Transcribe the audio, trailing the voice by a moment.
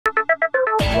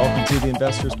Welcome to the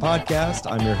Investors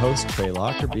Podcast. I'm your host, Trey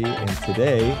Lockerbie, and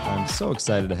today I'm so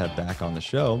excited to have back on the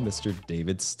show, Mr.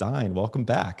 David Stein. Welcome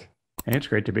back. Hey, it's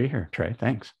great to be here, Trey.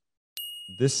 Thanks.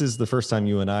 This is the first time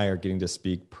you and I are getting to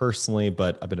speak personally,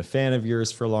 but I've been a fan of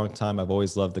yours for a long time. I've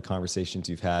always loved the conversations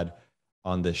you've had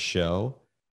on this show.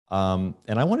 And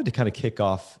I wanted to kind of kick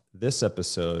off this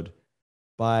episode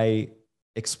by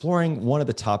exploring one of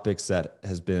the topics that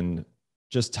has been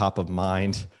just top of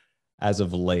mind as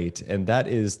of late, and that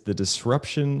is the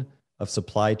disruption of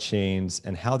supply chains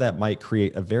and how that might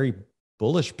create a very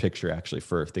bullish picture actually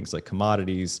for things like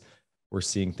commodities. We're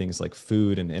seeing things like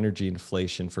food and energy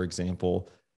inflation, for example.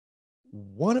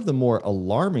 One of the more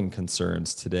alarming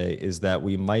concerns today is that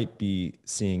we might be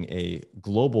seeing a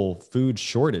global food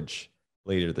shortage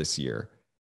later this year.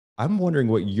 I'm wondering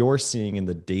what you're seeing in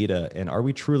the data, and are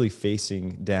we truly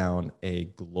facing down a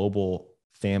global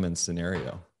famine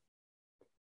scenario?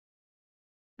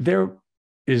 There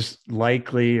is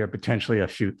likely or potentially a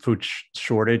food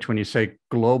shortage. When you say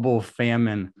global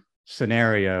famine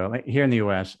scenario, like here in the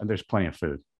US, there's plenty of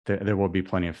food. There will be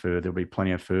plenty of food. There'll be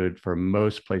plenty of food for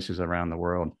most places around the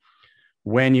world.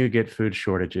 When you get food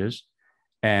shortages,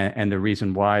 and the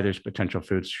reason why there's potential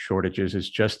food shortages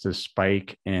is just the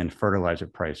spike in fertilizer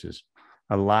prices.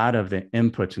 A lot of the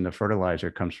inputs in the fertilizer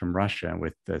comes from Russia.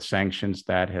 With the sanctions,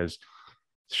 that has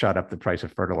shot up the price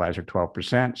of fertilizer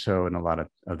 12%. So in a lot of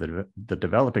the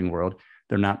developing world,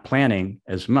 they're not planting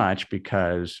as much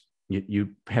because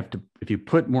you have to, if you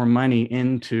put more money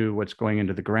into what's going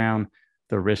into the ground,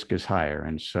 the risk is higher.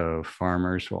 And so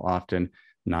farmers will often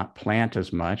not plant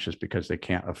as much just because they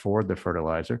can't afford the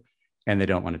fertilizer and they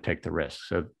don't want to take the risk.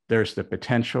 So there's the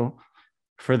potential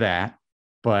for that.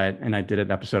 But, and I did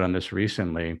an episode on this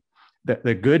recently,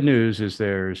 the good news is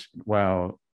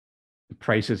while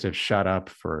prices have shot up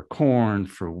for corn,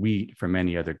 for wheat, for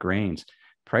many other grains,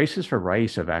 prices for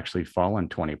rice have actually fallen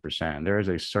 20%. There is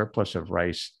a surplus of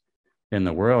rice in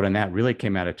the world. And that really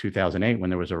came out of 2008 when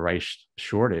there was a rice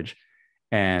shortage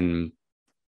and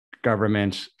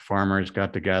governments, farmers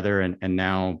got together and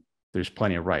now there's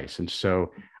plenty of rice. And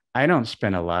so I don't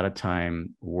spend a lot of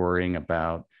time worrying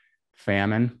about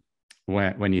famine.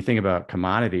 When you think about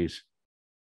commodities,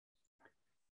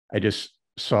 I just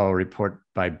saw a report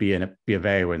by B of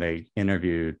A where they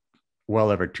interviewed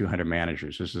well over 200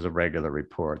 managers. This is a regular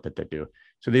report that they do.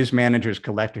 So these managers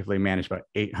collectively manage about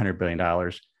 $800 billion.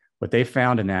 What they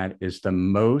found in that is the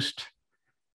most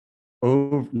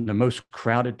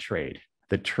crowded trade.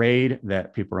 The trade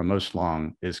that people are most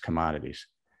long is commodities.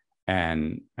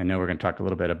 And I know we're going to talk a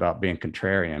little bit about being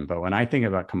contrarian, but when I think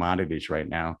about commodities right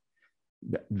now,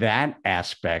 that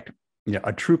aspect,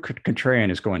 a true contrarian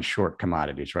is going short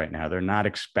commodities right now. They're not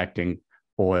expecting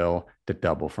oil to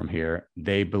double from here.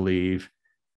 They believe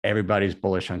everybody's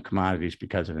bullish on commodities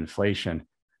because of inflation.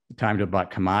 The time to buy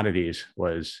commodities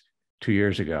was 2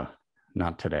 years ago,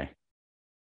 not today.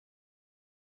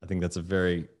 I think that's a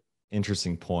very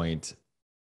interesting point.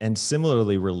 And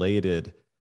similarly related,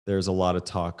 there's a lot of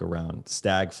talk around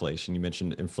stagflation. You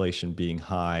mentioned inflation being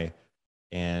high,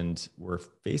 and we're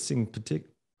facing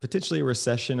potentially a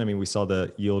recession. I mean, we saw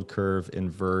the yield curve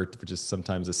invert, which is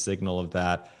sometimes a signal of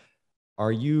that.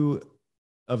 Are you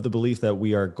of the belief that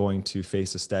we are going to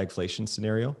face a stagflation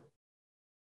scenario?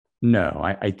 No,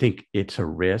 I think it's a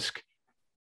risk.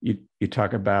 You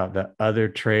talk about the other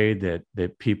trade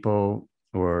that people,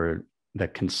 or the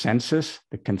consensus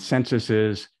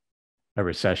is a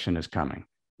recession is coming.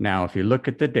 Now, if you look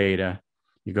at the data,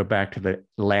 you go back to the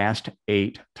last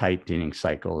 8 tightening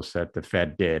cycles that the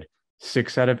Fed did,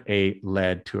 6 out of 8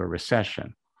 led to a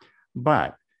recession.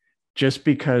 But just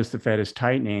because the Fed is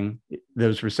tightening,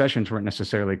 those recessions weren't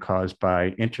necessarily caused by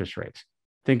interest rates.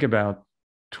 Think about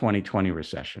 2020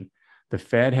 recession. The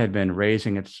Fed had been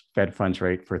raising its Fed funds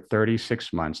rate for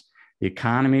 36 months. The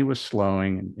economy was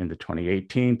slowing into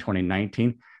 2018,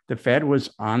 2019. The Fed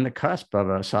was on the cusp of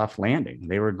a soft landing.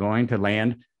 They were going to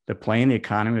land the plane. The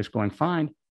economy was going fine.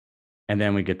 And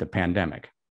then we get the pandemic.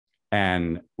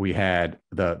 And we had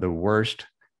the worst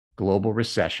global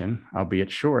recession,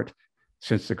 albeit short,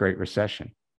 since the Great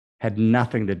Recession. Had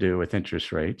nothing to do with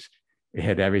interest rates. It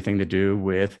had everything to do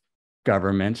with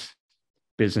governments,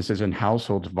 businesses, and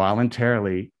households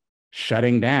voluntarily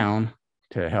shutting down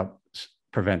to help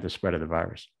prevent the spread of the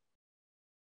virus.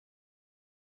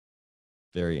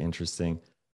 Very interesting.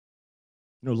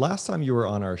 Last time you were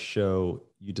on our show,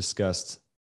 you discussed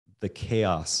the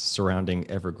chaos surrounding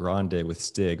Evergrande with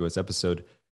Stig. It was episode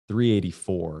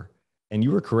 384. And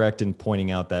you were correct in pointing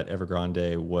out that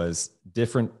Evergrande was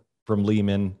different from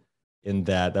Lehman in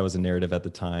that was a narrative at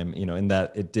the time, in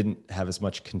that it didn't have as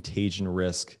much contagion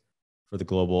risk for the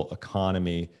global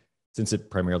economy. since it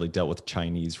primarily dealt with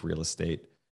Chinese real estate.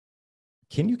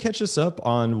 Can you catch us up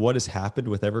on what has happened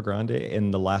with Evergrande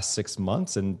in the last 6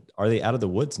 months? And are they out of the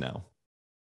woods now?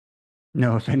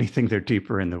 No, if anything, they're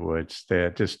deeper in the woods. They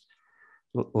just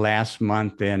last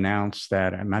month, they announced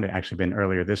that, it might have actually been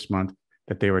earlier this month,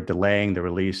 that they were delaying the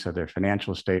release of their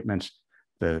financial statements.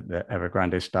 The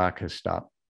Evergrande stock has stopped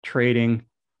trading.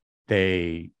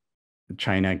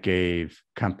 China gave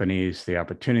companies the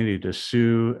opportunity to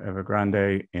sue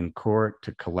Evergrande in court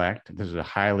to collect. This is a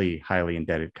highly, highly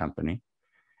indebted company.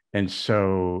 And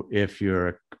so if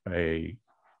you're a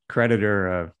creditor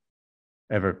of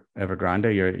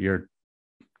Evergrande, you're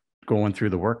going through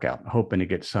the workout, hoping to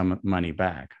get some money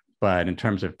back. But in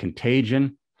terms of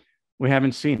contagion, we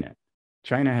haven't seen it.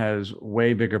 China has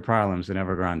way bigger problems than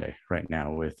Evergrande right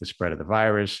now with the spread of the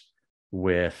virus,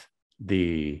 with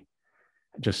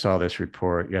just saw this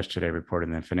report yesterday, reported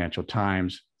in the Financial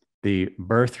Times. The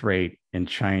birth rate in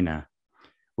China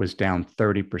was down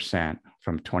 30%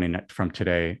 from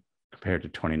today compared to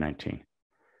 2019.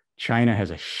 China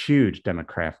has a huge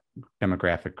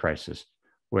demographic crisis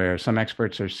where some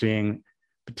experts are seeing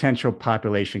potential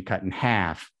population cut in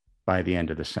half by the end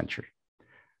of the century.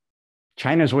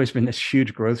 China has always been this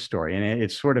huge growth story, and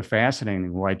it's sort of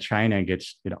fascinating why China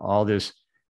gets all this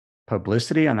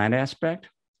publicity on that aspect.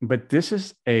 But this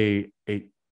is there's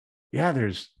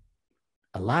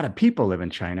a lot of people live in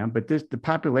China, but the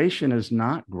population is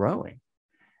not growing.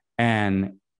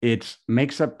 And it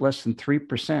makes up less than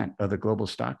 3% of the global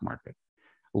stock market,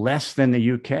 less than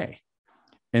the UK.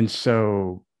 And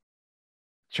so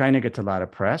China gets a lot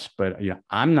of press, but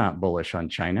I'm not bullish on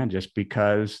China just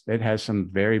because it has some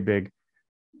very big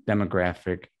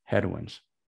demographic headwinds.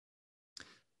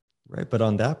 Right. But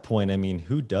on that point, I mean,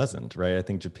 who doesn't, right? I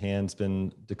think Japan's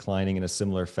been declining in a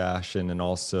similar fashion. And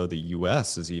also the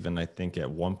US is even, I think, at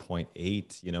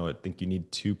 1.8. I think you need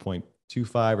 2.25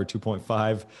 or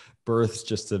 2.5 births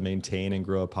just to maintain and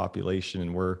grow a population.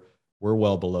 And we're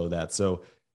well below that. So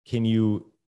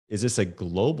is this a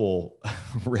global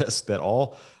risk that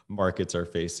all markets are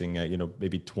facing,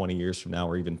 maybe 20 years from now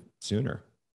or even sooner?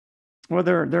 Well,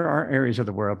 there are areas of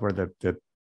the world where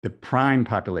the prime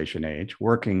population age,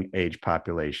 working age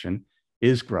population,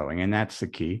 is growing, and that's the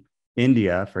key.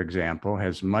 India, for example,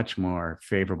 has much more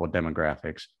favorable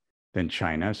demographics than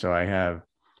China. So I have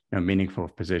a meaningful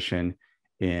position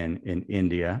in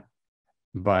India.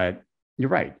 But you're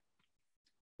right.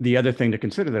 The other thing to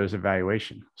consider, though, is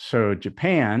evaluation. So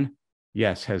Japan,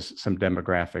 yes, has some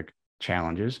demographic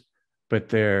challenges, but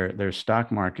their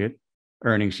stock market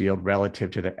earnings yield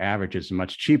relative to the average is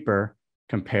much cheaper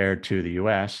compared to the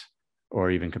US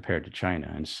or even compared to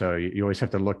China. And so you always have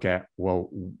to look at, well,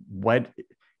 what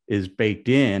is baked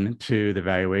in to the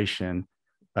valuation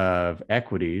of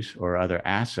equities or other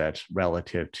assets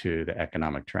relative to the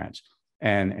economic trends.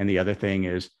 And the other thing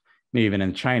is, even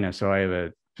in China, so I have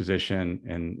a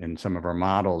position in some of our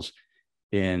models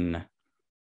in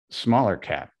smaller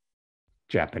cap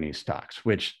Japanese stocks,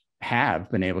 which have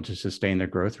been able to sustain their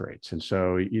growth rates. And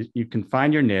so you can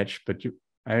find your niche, but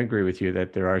I agree with you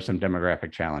that there are some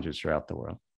demographic challenges throughout the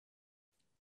world.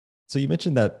 So you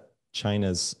mentioned that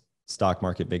China's stock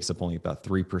market makes up only about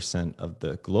 3% of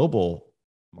the global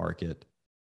market.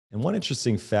 And one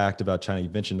interesting fact about China, you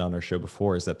mentioned on our show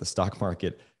before, is that the stock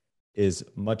market is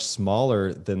much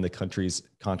smaller than the country's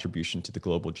contribution to the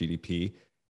global GDP.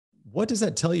 What does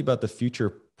that tell you about the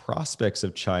future prospects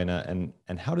of China,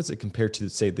 and how does it compare to,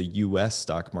 say, the US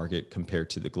stock market compared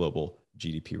to the global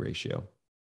GDP ratio?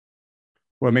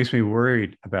 Well, it makes me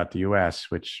worried about the US,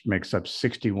 which makes up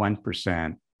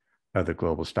 61% of the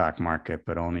global stock market,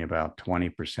 but only about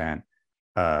 20%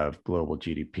 of global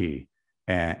GDP.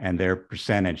 And their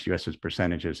percentage, US's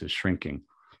percentages, is shrinking.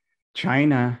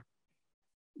 China,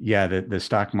 yeah, the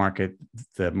stock market,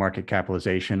 the market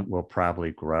capitalization will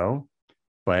probably grow.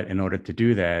 But in order to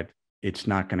do that, it's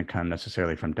not going to come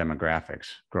necessarily from demographics.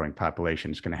 Growing population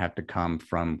is going to have to come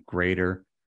from greater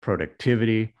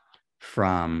productivity,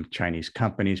 from Chinese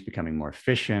companies becoming more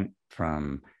efficient,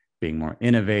 from being more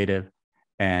innovative.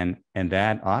 And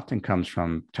that often comes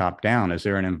from top down. Is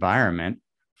there an environment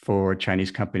for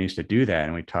Chinese companies to do that?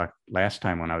 And we talked last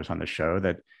time when I was on the show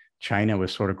that China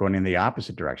was sort of going in the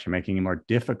opposite direction, making it more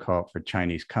difficult for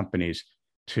Chinese companies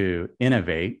to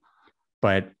innovate.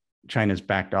 But China's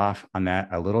backed off on that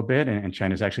a little bit. And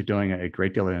China's actually doing a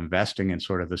great deal of investing in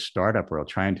sort of the startup world,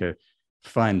 trying to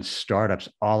fund startups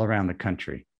all around the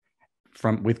country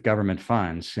with government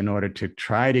funds in order to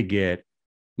try to get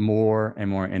more and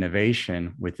more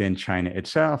innovation within China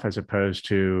itself, as opposed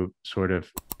to sort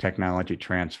of technology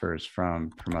transfers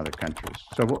from other countries.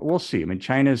 So we'll see. I mean,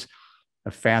 China's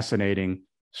a fascinating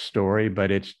story, but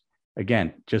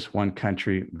again, just one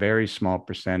country, very small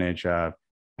percentage of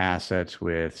assets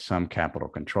with some capital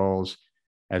controls.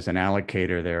 As an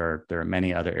allocator, there are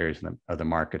many other areas of the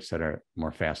markets that are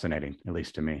more fascinating, at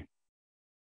least to me.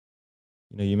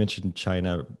 You mentioned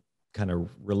China kind of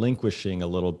relinquishing a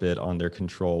little bit on their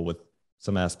control with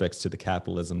some aspects to the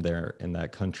capitalism there in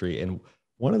that country. And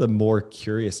one of the more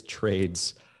curious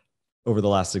trades over the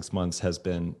last 6 months has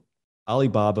been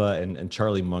Alibaba and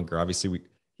Charlie Munger. Obviously,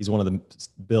 he's one of the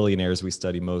billionaires we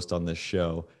study most on this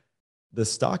show. The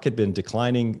stock had been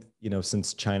declining,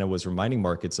 since China was reminding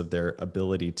markets of their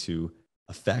ability to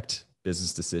affect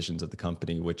business decisions of the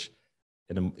company, which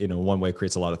in one way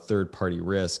creates a lot of third-party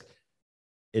risk.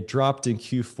 It dropped in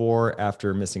Q4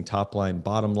 after missing top line,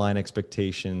 bottom line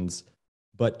expectations,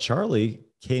 but Charlie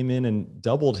came in and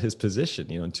doubled his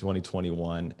position, in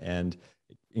 2021 and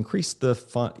increased the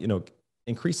fund,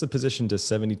 increased the position to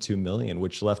 72 million,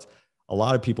 which left a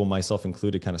lot of people, myself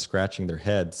included, kind of scratching their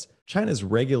heads. China's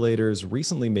regulators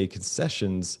recently made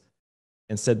concessions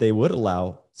and said they would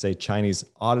allow, say, Chinese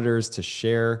auditors to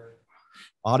share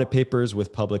audit papers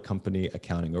with public company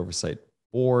accounting oversight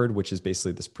board, which is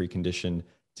basically this precondition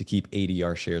to keep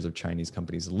ADR shares of Chinese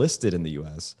companies listed in the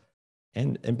US.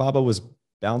 And Baba was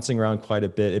bouncing around quite a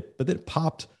bit, but it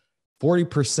popped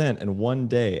 40% in one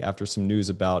day after some news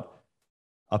about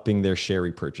upping their share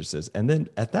repurchases. And then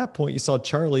at that point, you saw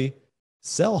Charlie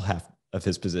sell half of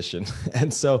his position.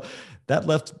 And so that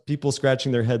left people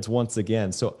scratching their heads once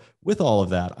again. So with all of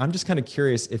that, I'm just kind of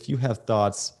curious if you have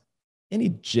thoughts, any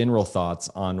general thoughts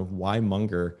on why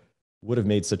Munger would have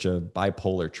made such a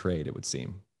bipolar trade, it would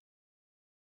seem.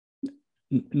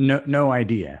 No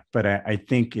idea, but I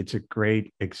think it's a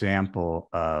great example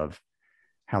of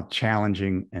how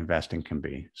challenging investing can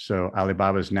be. So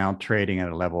Alibaba is now trading at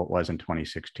a level it was in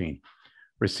 2016.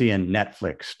 We're seeing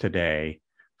Netflix today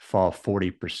fall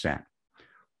 40%.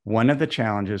 One of the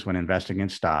challenges when investing in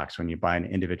stocks, when you buy in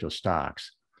individual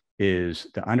stocks, is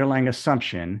the underlying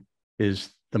assumption is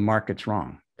the market's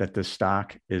wrong, that the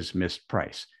stock is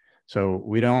mispriced. So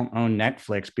we don't own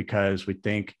Netflix because we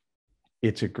think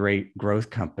it's a great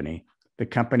growth company. The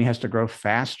company has to grow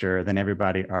faster than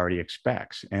everybody already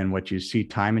expects. And what you see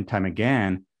time and time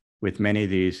again with many of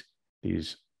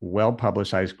these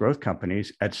well-publicized growth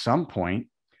companies, at some point,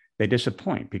 they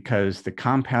disappoint because the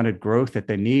compounded growth that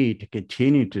they need to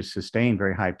continue to sustain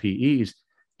very high PEs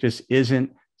just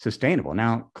isn't sustainable.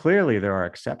 Now, clearly there are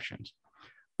exceptions,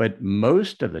 but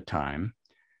most of the time,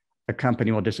 a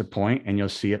company will disappoint and you'll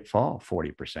see it fall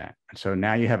 40%. And so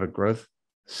now you have a growth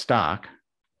stock,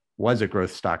 was a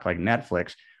growth stock like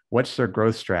Netflix. What's their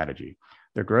growth strategy?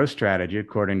 Their growth strategy,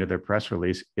 according to their press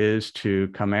release, is to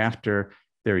come after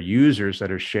their users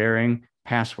that are sharing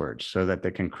passwords so that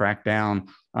they can crack down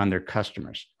on their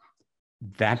customers.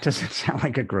 That doesn't sound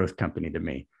like a growth company to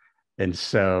me. And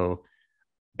so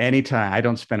anytime, I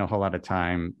don't spend a whole lot of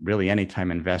time, really any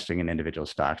time investing in individual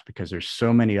stocks because there's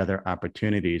so many other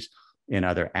opportunities in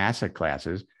other asset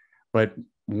classes. But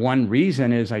one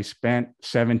reason is I spent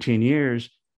 17 years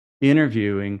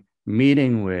interviewing,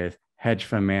 meeting with hedge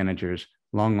fund managers,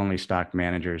 long only stock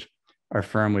managers. Our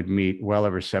firm would meet well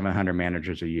over 700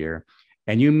 managers a year.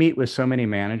 And you meet with so many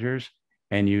managers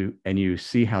and you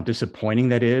see how disappointing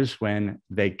that is when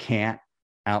they can't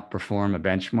outperform a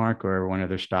benchmark or one of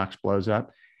their stocks blows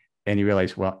up. And you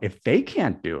realize, well, if they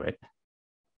can't do it,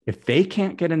 if they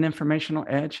can't get an informational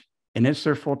edge and it's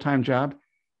their full-time job,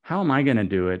 how am I going to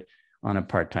do it on a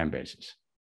part-time basis?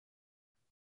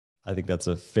 I think that's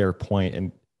a fair point.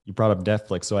 And you brought up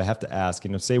Netflix. So I have to ask,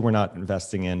 say we're not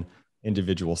investing in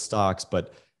individual stocks,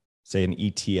 but say an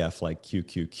ETF like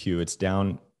QQQ, it's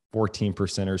down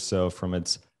 14% or so from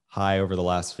its high over the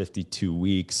last 52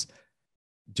 weeks.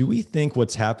 Do we think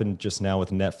what's happened just now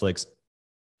with Netflix,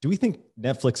 do we think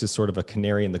Netflix is sort of a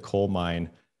canary in the coal mine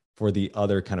for the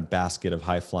other kind of basket of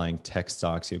high-flying tech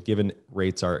stocks? Given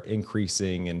rates are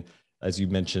increasing and as you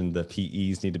mentioned, the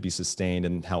PEs need to be sustained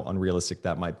and how unrealistic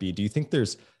that might be. Do you think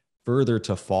there's further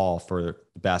to fall for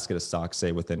the basket of stocks,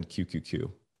 say within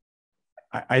QQQ?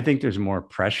 I think there's more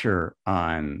pressure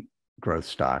on growth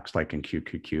stocks like in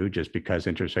QQQ just because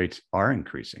interest rates are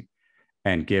increasing.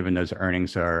 And given those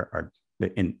earnings are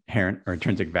the inherent or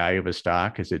intrinsic value of a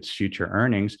stock is its future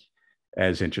earnings,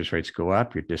 as interest rates go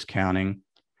up, you're discounting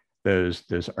those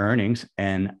earnings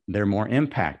and they're more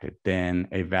impacted than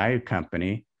a value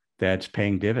company that's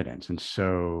paying dividends. And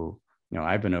so,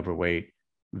 I've been overweight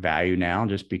value now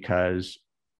just because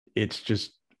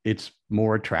it's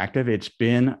more attractive. It's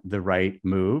been the right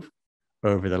move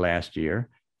over the last year.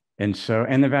 And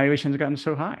the valuations have gotten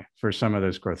so high for some of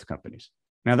those growth companies.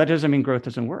 Now, that doesn't mean growth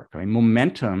doesn't work.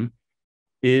 Momentum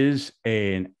is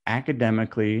an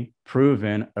academically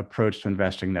proven approach to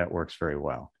investing that works very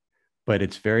well. But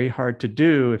it's very hard to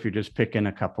do if you're just picking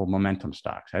a couple momentum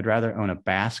stocks. I'd rather own a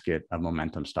basket of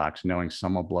momentum stocks, knowing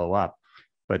some will blow up,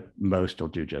 but most will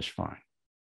do just fine.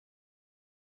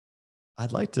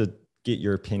 I'd like to get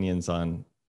your opinions on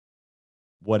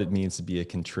what it means to be a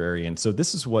contrarian. So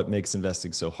this is what makes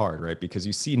investing so hard, right? Because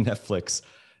you see Netflix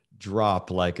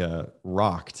drop like a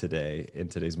rock today in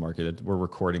today's market. We're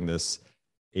recording this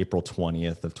April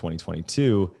 20th of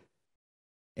 2022.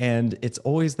 And it's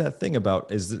always that thing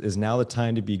about, is now the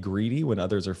time to be greedy when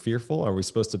others are fearful? Are we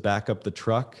supposed to back up the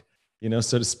truck,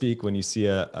 so to speak, when you see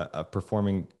a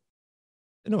performing,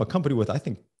 a company with, I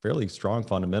think, fairly strong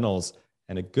fundamentals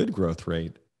and a good growth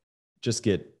rate just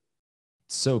get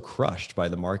so crushed by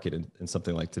the market in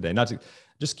something like today? Not to,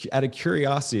 just out of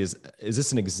curiosity, is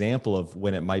this an example of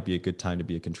when it might be a good time to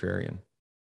be a contrarian?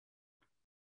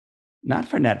 Not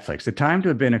for Netflix. The time to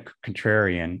have been a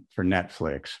contrarian for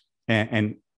Netflix,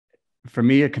 and for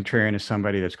me, a contrarian is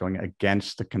somebody that's going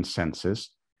against the consensus.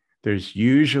 There's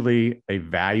usually a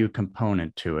value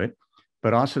component to it,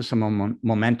 but also some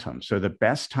momentum. So the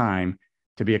best time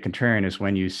to be a contrarian is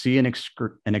when you see an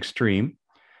extreme,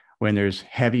 when there's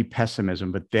heavy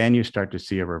pessimism, but then you start to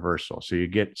see a reversal. So you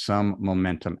get some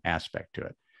momentum aspect to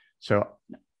it. So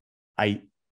I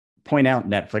point out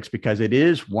Netflix because it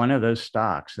is one of those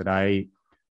stocks that I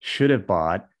should have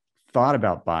thought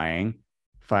about buying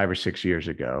 5 or 6 years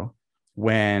ago,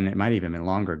 when it might even been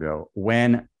longer ago,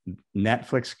 when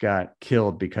Netflix got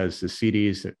killed because the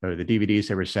CDs or the DVDs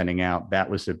they were sending out, that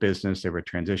was the business. They were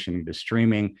transitioning to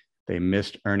streaming. They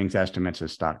missed earnings estimates. The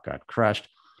stock got crushed.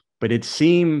 But it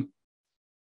seemed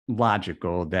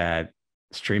logical that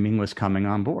streaming was coming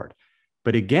on board.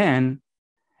 But again,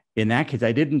 in that case,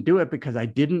 I didn't do it because I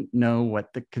didn't know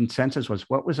what the consensus was,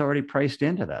 what was already priced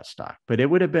into that stock. But it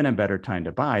would have been a better time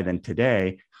to buy than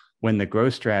today, when the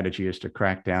growth strategy is to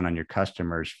crack down on your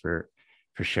customers for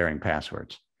sharing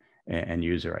passwords and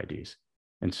user IDs.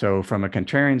 And so from a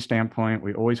contrarian standpoint,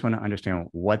 we always want to understand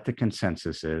what the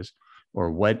consensus is,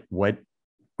 or what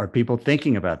are people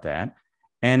thinking about that.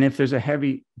 And if there's a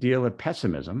heavy deal of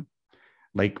pessimism,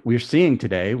 like we're seeing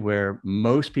today, where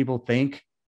most people think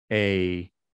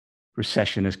a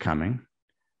recession is coming,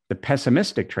 the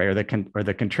pessimistic trade or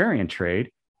the contrarian trade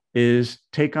is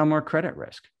take on more credit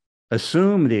risk.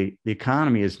 Assume the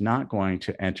economy is not going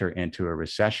to enter into a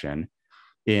recession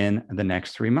in the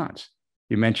next 3 months.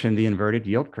 You mentioned the inverted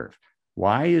yield curve.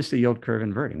 Why is the yield curve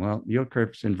inverting? Well, the yield curve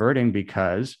is inverting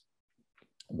because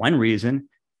one reason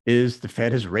is the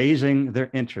Fed is raising their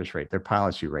interest rate, their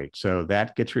policy rate. So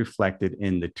that gets reflected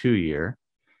in the 2-year.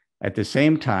 At the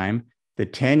same time, the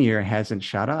 10-year hasn't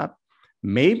shot up.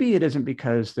 Maybe it isn't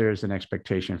because there's an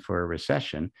expectation for a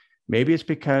recession. Maybe it's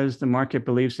because the market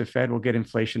believes the Fed will get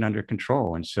inflation under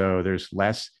control. And so there's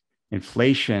less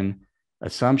inflation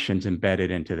assumptions embedded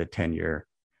into the 10-year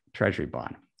Treasury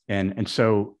bond. And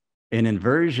so an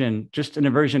inversion, just an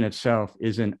inversion itself,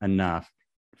 isn't enough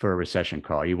for a recession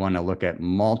call. You want to look at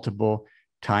multiple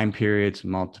time periods,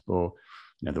 multiple,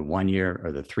 the 1 year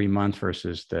or the 3 months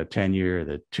versus the 10-year,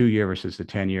 the 2-year versus the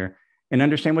 10-year, and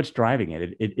understand what's driving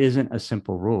it. It isn't a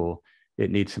simple rule.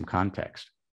 It needs some context.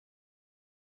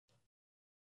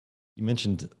 You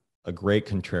mentioned a great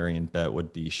contrarian bet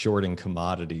would be shorting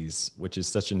commodities, which is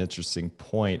such an interesting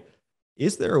point.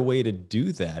 Is there a way to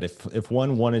do that? If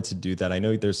one wanted to do that, I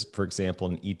know there's, for example,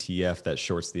 an ETF that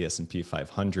shorts the S&P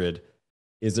 500.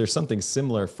 Is there something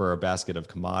similar for a basket of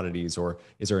commodities, or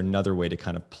is there another way to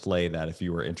kind of play that if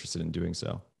you were interested in doing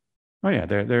so? Oh yeah,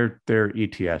 there are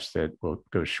ETFs that will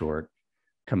go short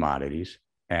commodities,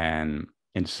 and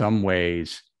in some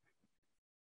ways,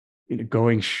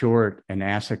 going short an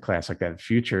asset class like that,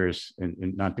 futures,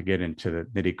 and not to get into the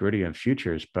nitty gritty of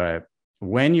futures, but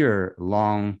when you're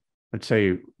long, let's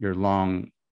say you're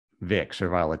long VIX or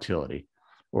volatility,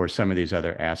 or some of these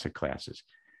other asset classes,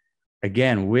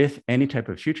 again, with any type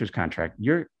of futures contract,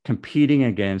 you're competing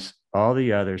against all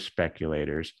the other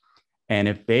speculators. And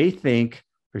if they think,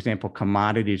 for example,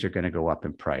 commodities are going to go up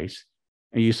in price,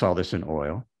 and you saw this in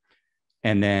oil,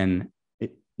 and then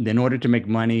in order to make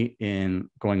money in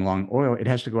going long oil, it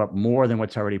has to go up more than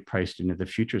what's already priced into the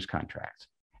futures contracts.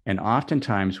 And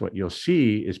oftentimes what you'll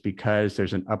see is, because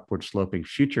there's an upward sloping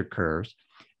future curves,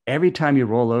 every time you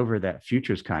roll over that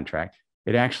futures contract,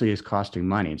 it actually is costing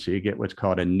money. And so you get what's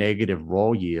called a negative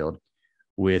roll yield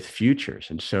with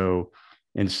futures. And so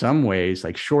in some ways,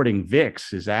 like shorting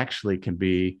VIX can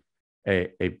be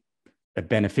a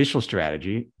beneficial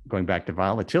strategy, going back to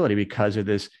volatility, because of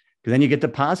this, because then you get the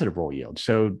positive roll yield.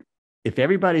 So if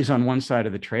everybody's on one side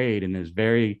of the trade and is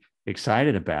very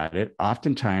excited about it,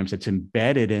 oftentimes it's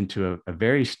embedded into a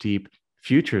very steep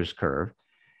futures curve.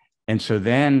 And so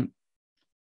then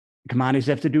commodities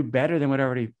have to do better than what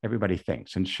everybody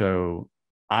thinks. And so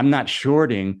I'm not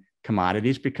shorting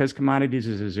commodities because commodities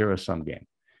is a zero-sum game.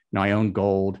 Now, I own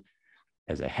gold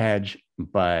as a hedge,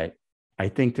 but I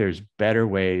think there's better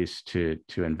ways to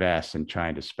invest than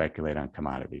trying to speculate on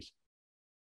commodities.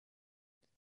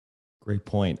 Great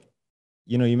point.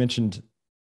 You mentioned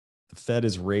the Fed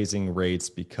is raising rates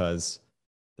because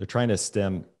they're trying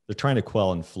to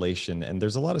quell inflation. And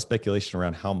there's a lot of speculation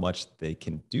around how much they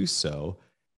can do so.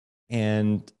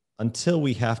 And until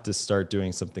we have to start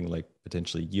doing something like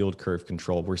potentially yield curve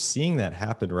control, we're seeing that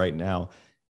happen right now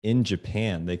in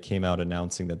Japan. They came out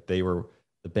announcing that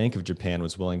the Bank of Japan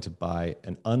was willing to buy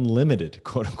an unlimited,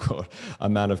 quote unquote,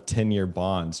 amount of 10-year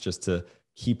bonds just to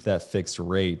keep that fixed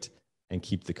rate and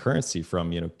keep the currency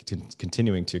from,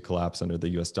 continuing to collapse under the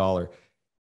US dollar.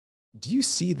 Do you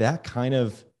see that kind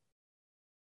of,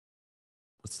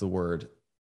 what's the word,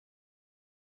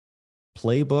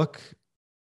 playbook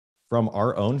from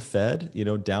our own Fed,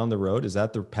 down the road? Is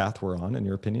that the path we're on, in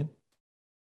your opinion?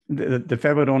 The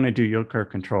Fed would only do yield curve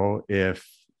control if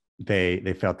they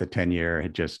felt the 10-year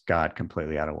had just got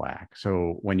completely out of whack.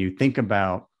 So when you think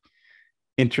about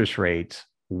interest rates,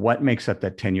 what makes up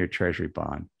that 10-year Treasury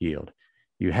bond yield?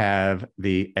 You have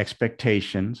the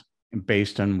expectations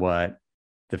based on what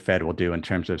the Fed will do in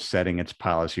terms of setting its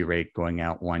policy rate going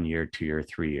out 1 year, 2 year,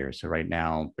 3 years. So right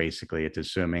now, basically, it's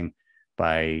assuming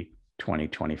by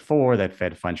 2024 that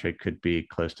Fed funds rate could be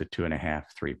close to 2.5%,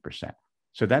 3%.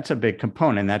 So that's a big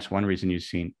component. That's one reason you've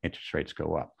seen interest rates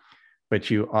go up.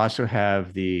 But you also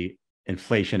have the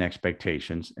inflation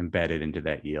expectations embedded into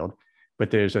that yield. But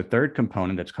there's a third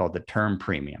component that's called the term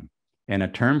premium. And a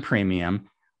term premium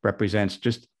represents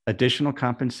just additional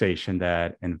compensation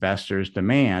that investors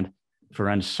demand for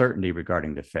uncertainty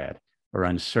regarding the Fed or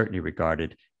uncertainty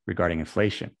regarding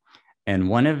inflation. And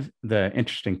one of the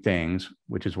interesting things,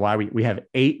 which is why we have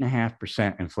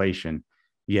 8.5% inflation,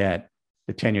 yet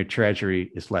the 10-year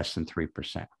Treasury is less than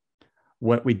 3%.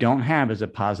 What we don't have is a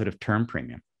positive term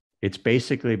premium. It's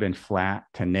basically been flat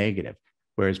to negative,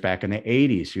 whereas back in the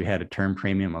 80s, you had a term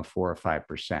premium of 4 or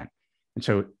 5%. And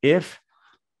so if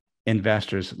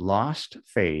investors lost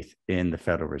faith in the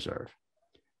Federal Reserve,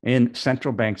 in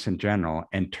central banks in general,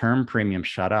 and term premium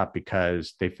shot up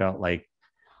because they felt like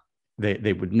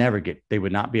they would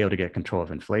not be able to get control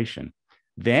of inflation,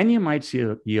 then you might see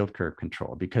a yield curve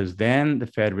control, because then the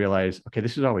Fed realized, okay,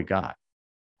 this is all we got,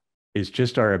 is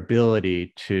just our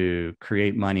ability to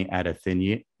create money out of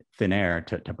thin air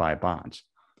to buy bonds.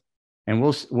 And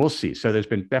we'll see. So there's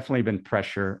definitely been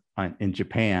pressure in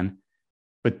Japan,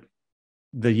 but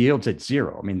the yield's at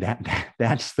zero. I mean,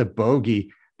 that's the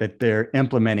bogey that they're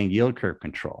implementing yield curve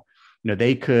control.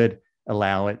 They could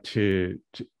allow it to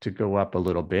go up a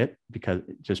little bit because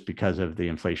of the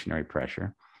inflationary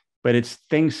pressure, but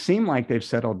things seem like they've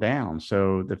settled down.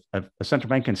 So a central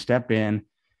bank can step in,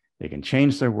 they can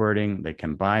change their wording, they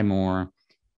can buy more,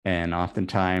 and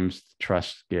oftentimes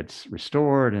trust gets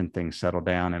restored and things settle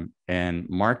down. And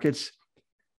markets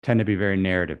tend to be very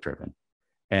narrative driven,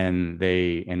 and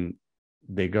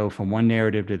they go from one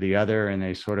narrative to the other, and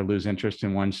they sort of lose interest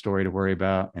in one story to worry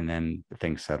about, and then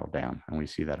things settle down. And we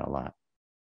see that a lot.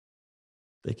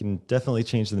 They can definitely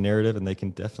change the narrative, and they can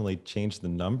definitely change the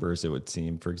numbers, it would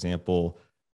seem. For example,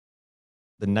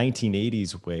 the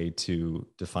 1980s way to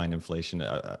define inflation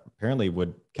apparently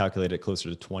would calculate it closer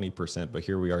to 20%, but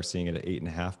here we are seeing it at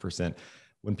 8.5%.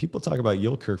 When people talk about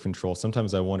yield curve control,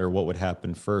 sometimes I wonder what would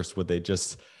happen first. Would they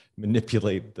just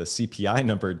manipulate the CPI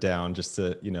number down just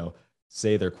to,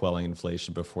 say they're quelling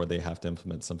inflation before they have to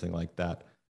implement something like that?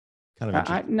 Kind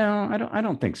of no, I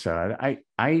don't think so.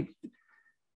 I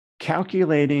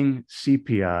calculating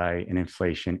CPI and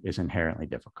inflation is inherently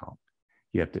difficult.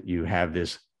 You have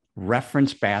this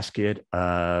reference basket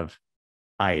of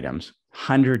items,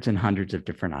 hundreds and hundreds of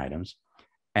different items,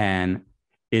 and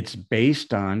it's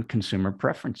based on consumer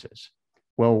preferences.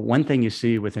 Well, one thing you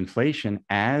see with inflation,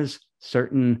 as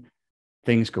certain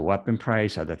things go up in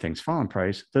price, other things fall in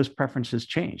price, those preferences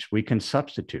change. We can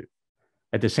substitute.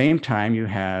 At the same time, you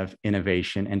have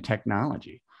innovation and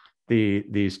technology.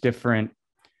 These different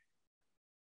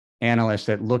analysts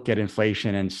that look at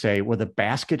inflation and say, well, the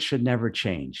basket should never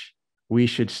change. We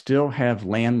should still have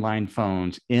landline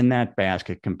phones in that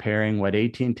basket, comparing what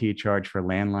AT&T charged for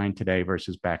landline today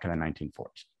versus back in the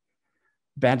 1940s.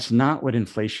 That's not what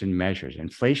inflation measures.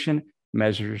 Inflation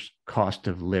measures cost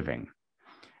of living.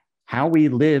 How we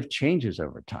live changes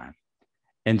over time.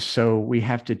 And so we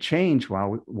have to change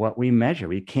what we measure.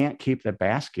 We can't keep the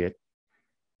basket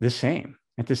the same.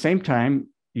 At the same time,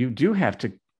 you do have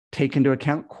to take into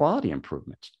account quality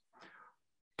improvements.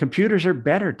 Computers are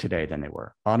better today than they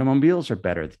were. Automobiles are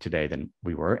better today than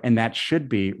we were. And that should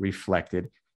be reflected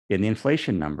in the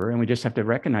inflation number. And we just have to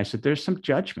recognize that there's some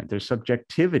judgment, there's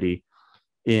subjectivity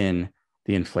in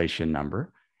the inflation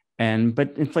number.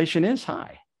 But inflation is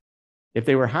high. If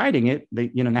they were hiding it,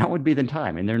 now would be the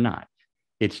time, and they're not.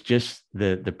 It's just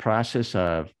the process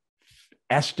of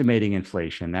estimating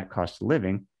inflation, that cost of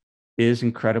living, is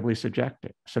incredibly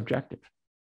subjective.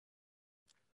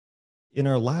 In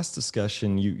our last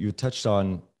discussion, you touched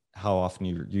on how often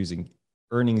you're using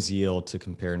earnings yield to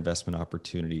compare investment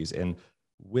opportunities. And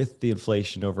with the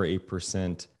inflation over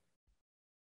 8%,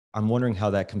 I'm wondering how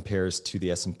that compares to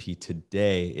the S&P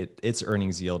today. Its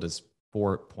earnings yield is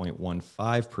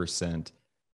 4.15%,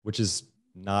 which is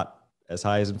not as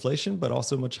high as inflation, but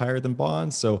also much higher than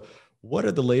bonds. So what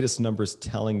are the latest numbers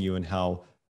telling you and how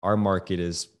our market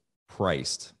is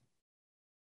priced?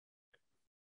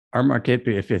 Our market,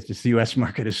 if it's the US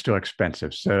market, is still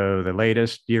expensive. So the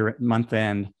latest month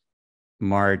end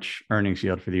March earnings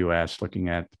yield for the US, looking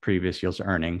at the previous yield's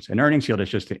earnings, and earnings yield is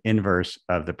just the inverse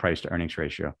of the price to earnings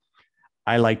ratio.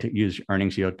 I like to use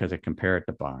earnings yield because I compare it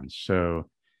to bonds. So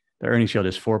the earnings yield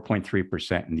is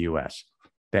 4.3% in the US.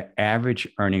 The average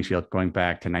earnings yield going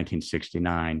back to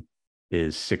 1969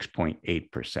 is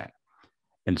 6.8%.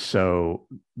 And so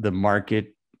the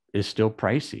market is still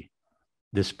pricey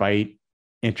despite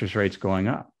interest rates going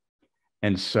up.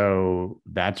 And so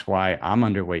that's why I'm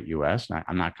underweight US.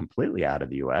 I'm not completely out of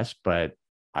the US, but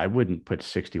I wouldn't put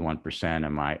 61%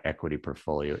 of my equity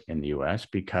portfolio in the US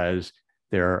because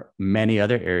there are many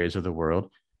other areas of the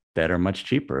world that are much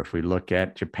cheaper. If we look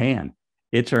at Japan,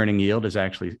 its earning yield is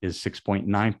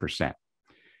 6.9%.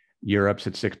 Europe's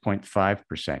at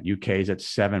 6.5%. UK is at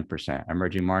 7%.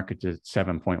 Emerging markets is at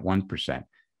 7.1%.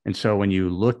 And so when you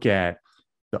look at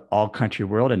the All Country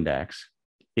World Index,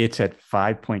 it's at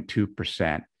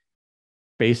 5.2%,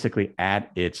 basically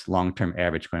at its long-term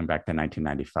average going back to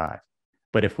 1995.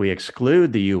 But if we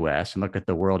exclude the US and look at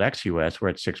the world ex-US, we're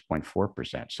at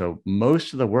 6.4%. So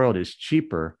most of the world is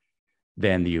cheaper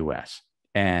than the US.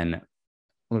 And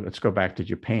let's go back to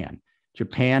Japan.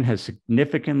 Japan has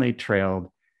significantly trailed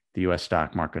the US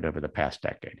stock market over the past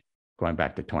decade, going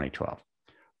back to 2012.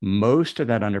 Most of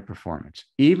that underperformance,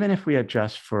 even if we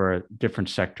adjust for different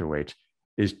sector weights,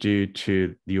 is due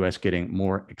to the US getting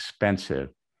more expensive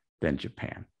than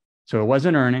Japan. So it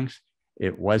wasn't earnings,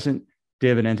 it wasn't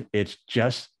dividends, it's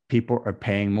just people are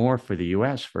paying more for the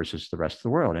US versus the rest of the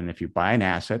world. And if you buy an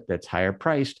asset that's higher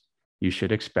priced, you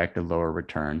should expect a lower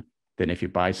return than if you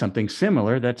buy something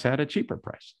similar that's at a cheaper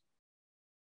price.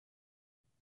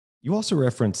 You also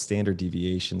referenced standard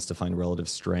deviations to find relative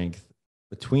strength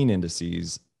between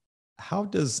indices.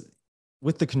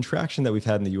 With the contraction that we've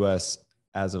had in the US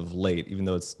as of late, even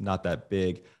though it's not that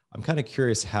big, I'm kind of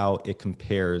curious how it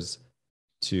compares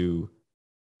to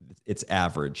its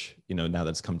average, now that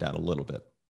it's come down a little bit.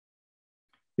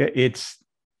 Yeah, it's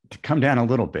come down a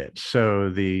little bit. So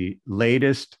the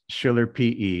latest Shiller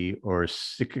PE, or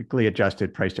cyclically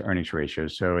adjusted price to earnings ratio.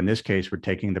 So in this case, we're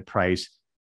taking the price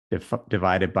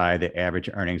divided by the average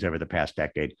earnings over the past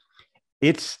decade.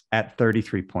 It's at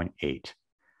 33.8.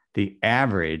 The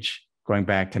average going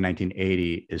back to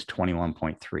 1980 is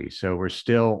 21.3. So we're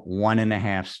still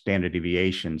 1.5 standard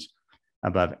deviations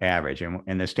above average.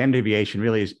 And the standard deviation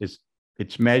really is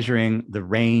it's measuring the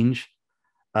range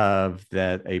of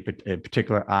a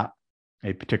particular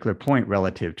point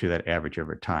relative to that average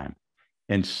over time.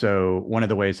 And so one of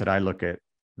the ways that I look at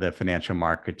the financial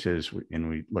markets is, and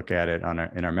we look at it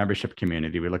in our membership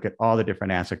community, we look at all the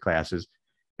different asset classes,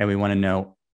 and we want to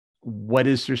know, what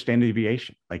is their standard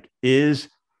deviation? Like, is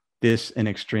this an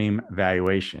extreme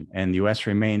valuation? And the US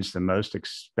remains the most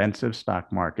expensive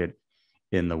stock market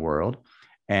in the world.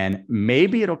 And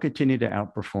maybe it'll continue to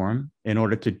outperform. In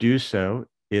order to do so,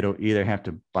 it'll either have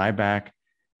to buy back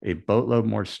a boatload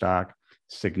more stock,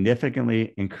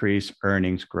 significantly increase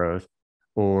earnings growth,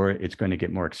 or it's going to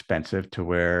get more expensive to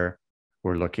where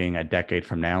we're looking a decade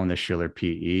from now and the Shiller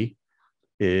PE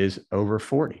is over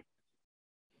 40.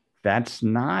 That's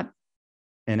not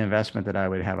an investment that I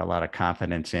would have a lot of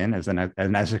confidence in. As a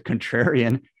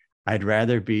contrarian, I'd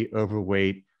rather be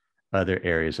overweight other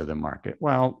areas of the market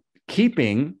while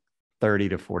keeping 30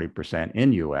 to 40%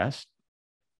 in US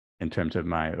in terms of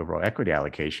my overall equity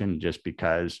allocation, just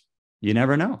because you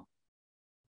never know.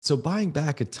 So buying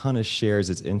back a ton of shares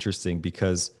is interesting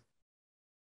because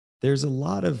there's a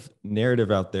lot of narrative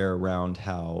out there around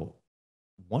how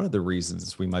one of the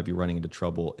reasons we might be running into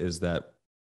trouble is that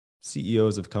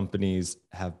CEOs of companies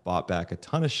have bought back a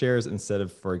ton of shares instead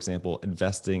of, for example,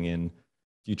 investing in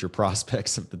future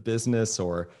prospects of the business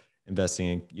or investing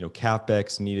in,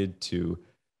 CapEx needed to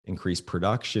increase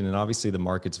production. And obviously the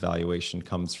market's valuation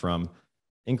comes from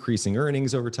increasing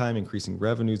earnings over time, increasing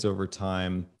revenues over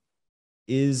time.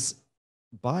 Is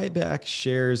buyback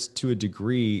shares to a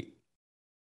degree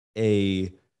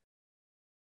does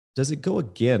it go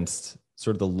against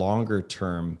sort of the longer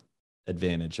term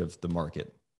advantage of the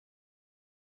market?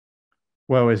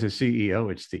 Well, as a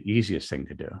CEO, it's the easiest thing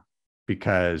to do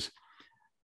because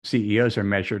CEOs are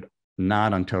measured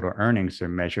not on total earnings, they're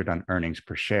measured on earnings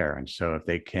per share. And so if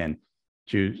they can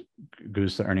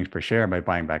goose the earnings per share by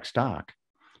buying back stock,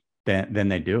 then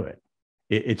they do it.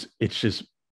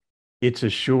 It's a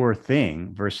sure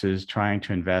thing versus trying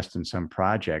to invest in some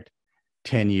project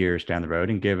 10 years down the road.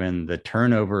 And given the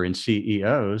turnover in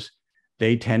CEOs,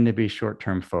 they tend to be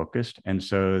short-term focused. And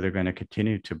so they're going to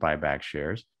continue to buy back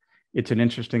shares. It's an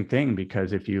interesting thing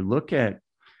because if you look at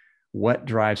what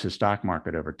drives the stock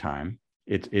market over time,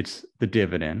 it's the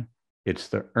dividend, it's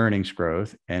the earnings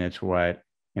growth, and it's what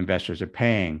investors are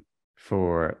paying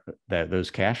for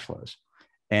those cash flows.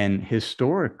 And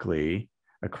historically,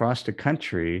 across the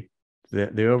country,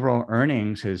 the overall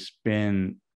earnings has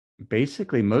been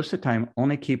basically most of the time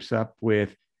only keeps up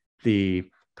with the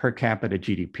per capita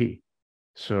GDP.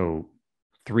 So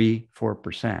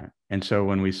 3-4%. And so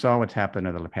when we saw what's happened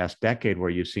over the past decade, where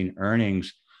you've seen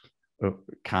earnings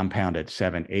compound at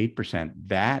 7-8%,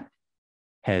 that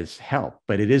has helped.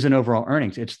 But it isn't overall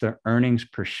earnings, it's the earnings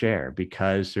per share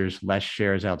because there's less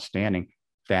shares outstanding.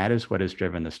 That is what has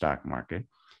driven the stock market.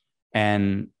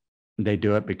 And they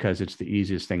do it because it's the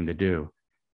easiest thing to do.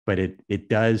 But it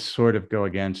does sort of go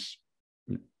against,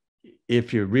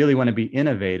 if you really want to be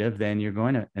innovative, then you're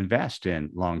going to invest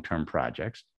in long-term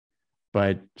projects.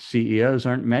 But CEOs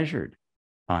aren't measured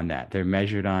on that. They're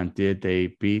measured on, did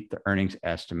they beat the earnings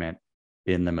estimate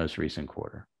in the most recent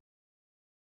quarter?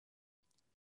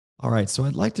 All right. So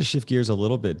I'd like to shift gears a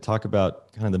little bit, talk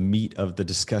about kind of the meat of the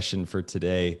discussion for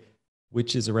today,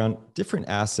 which is around different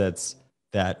assets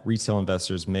that retail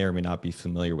investors may or may not be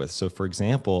familiar with. So for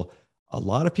example, a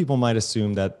lot of people might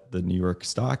assume that the New York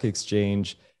Stock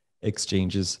Exchange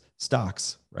exchanges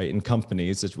stocks, right, in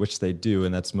companies, which they do,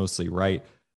 and that's mostly right.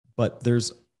 But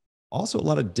there's also a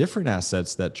lot of different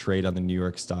assets that trade on the New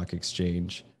York Stock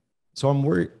Exchange. So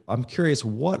I'm curious,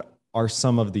 what are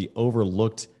some of the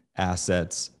overlooked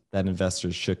assets that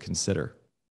investors should consider?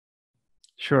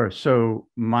 Sure. So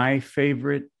my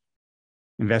favorite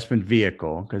investment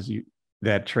vehicle,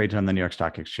 that trades on the New York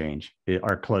Stock Exchange,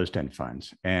 are closed-end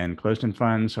funds. And closed-end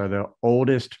funds are the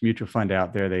oldest mutual fund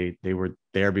out there. They were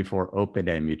there before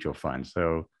open-end mutual funds.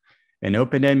 So an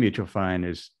open-end mutual fund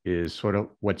is sort of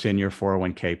what's in your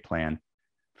 401k plan,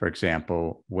 for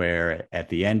example, where at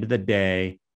the end of the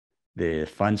day, the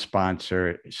fund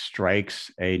sponsor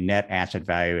strikes a net asset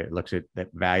value. It looks at the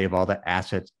value of all the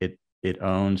assets it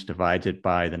owns, divides it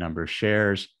by the number of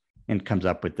shares, and comes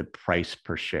up with the price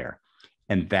per share.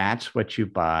 And that's what you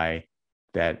buy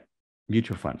that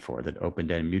mutual fund for, that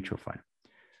open-end mutual fund.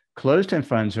 Closed-end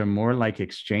funds are more like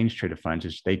exchange traded funds,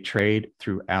 as they trade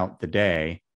throughout the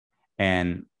day.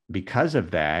 And because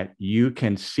of that, you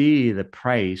can see the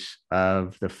price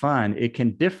of the fund. It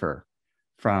can differ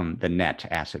from the net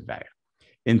asset value.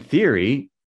 In theory,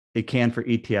 it can for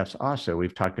ETFs also.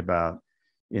 We've talked about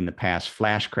in the past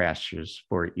flash crashes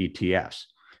for ETFs.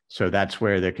 So that's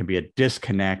where there can be a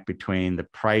disconnect between the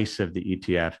price of the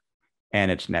ETF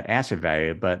and its net asset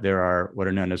value. But there are what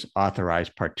are known as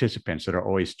authorized participants that are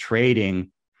always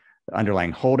trading the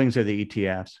underlying holdings of the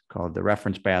ETFs, called the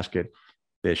reference basket,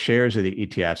 the shares of the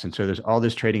ETFs. And so there's all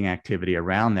this trading activity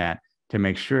around that to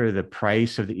make sure the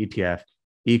price of the ETF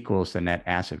equals the net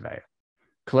asset value.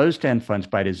 Closed-end funds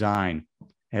by design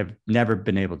have never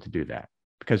been able to do that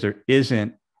because there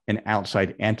isn't an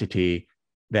outside entity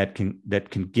that can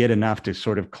get enough to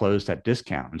sort of close that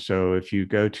discount. And so if you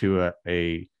go to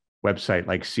a website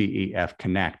like CEF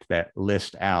Connect that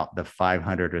lists out the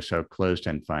 500 or so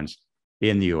closed-end funds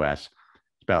in the US,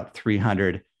 it's about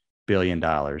 $300 billion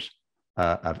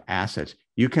of assets.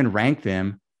 You can rank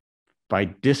them by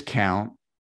discount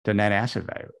to net asset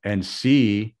value and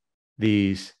see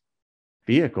these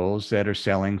vehicles that are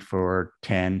selling for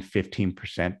 10,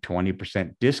 15%,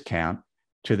 20% discount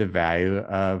to the value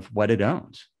of what it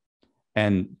owns.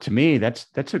 And to me, that's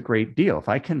a great deal. If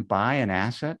I can buy an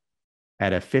asset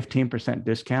at a 15%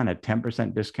 discount, a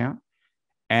 10% discount,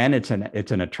 and it's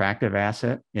an attractive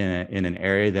asset in an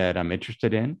area that I'm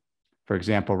interested in. For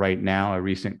example, right now, a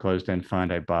recent closed-end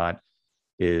fund I bought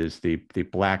is the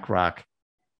BlackRock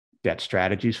Debt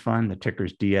Strategies Fund. The ticker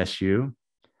is DSU.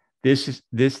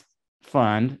 This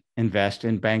fund invests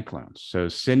in bank loans, so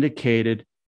syndicated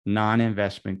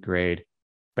non-investment grade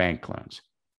bank loans.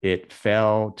 It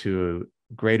fell to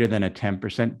greater than a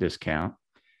 10% discount.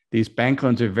 These bank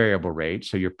loans are variable rates,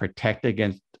 so you're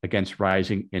protected against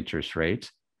rising interest rates,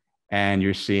 and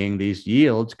you're seeing these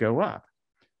yields go up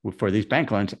for these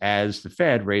bank loans. As the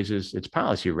Fed raises its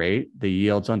policy rate, the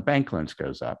yields on bank loans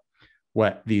goes up.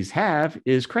 What these have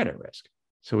is credit risk.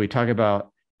 So we talk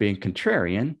about being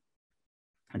contrarian.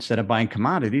 Instead of buying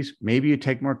commodities, maybe you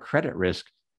take more credit risk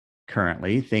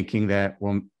currently, thinking that,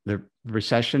 well, the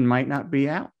recession might not be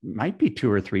out, might be 2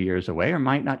 or 3 years away, or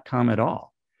might not come at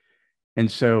all. And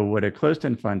so what a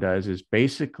closed-end fund does is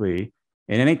basically,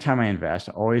 and anytime I invest,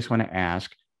 I always want to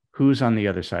ask, who's on the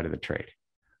other side of the trade?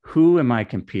 Who am I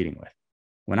competing with?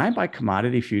 When I buy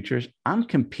commodity futures, I'm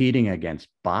competing against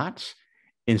bots,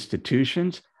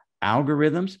 institutions,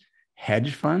 algorithms,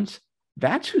 hedge funds.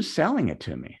 That's who's selling it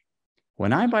to me.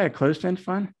 When I buy a closed-end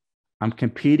fund, I'm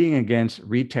competing against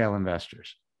retail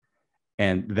investors,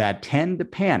 and that tend to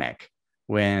panic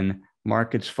when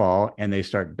markets fall and they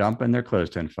start dumping their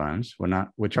closed-end funds,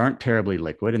 which aren't terribly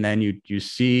liquid. And then you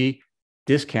see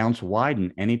discounts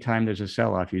widen. Anytime there's a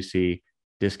sell-off, you see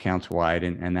discounts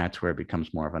widen, and that's where it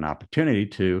becomes more of an opportunity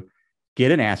to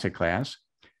get an asset class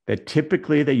that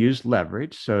typically they use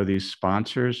leverage. So these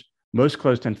sponsors, most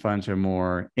closed-end funds are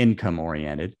more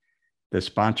income-oriented. The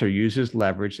sponsor uses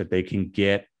leverage that they can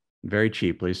get very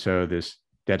cheaply. So this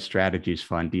debt strategies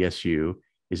fund, DSU,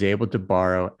 is able to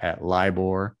borrow at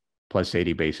LIBOR plus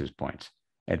 80 basis points.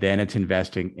 And then it's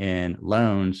investing in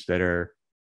loans that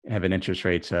have an interest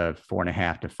rates of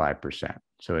 4.5% to 5%.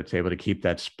 So it's able to keep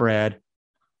that spread.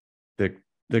 The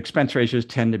expense ratios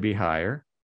tend to be higher,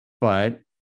 but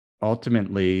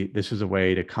ultimately this is a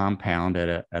way to compound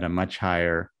at a much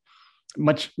higher,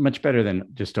 much better than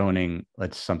just owning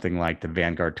something like the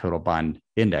Vanguard Total Bond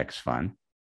Index Fund,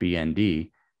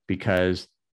 BND, because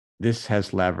this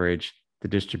has leverage. The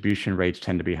distribution rates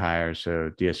tend to be higher.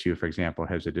 So DSU, for example,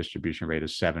 has a distribution rate of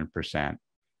 7%,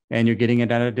 and you're getting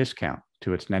it at a discount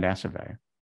to its net asset value.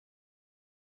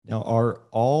 Now, are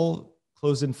all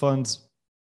closed-end funds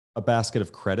a basket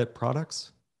of credit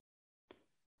products?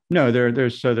 No,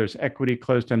 there's equity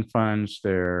closed-end funds.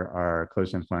 There are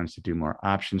closed-end funds that do more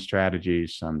option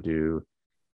strategies. Some do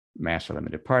master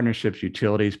limited partnerships,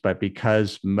 utilities, but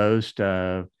because most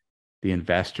of the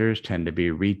investors tend to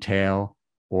be retail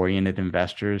oriented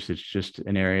investors, it's just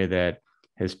an area that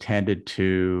has tended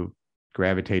to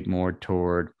gravitate more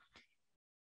toward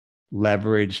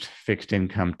leveraged fixed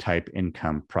income type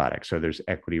income products. So there's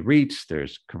equity REITs,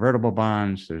 there's convertible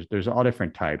bonds, there's all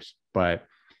different types, but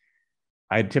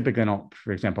I typically don't,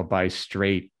 for example, buy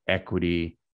straight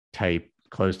equity type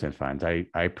closed-end funds.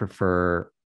 I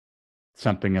prefer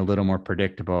something a little more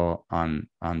predictable on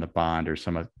the bond or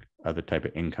some other type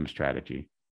of income strategy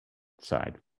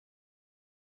side.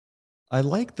 I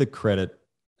like the credit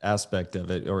aspect of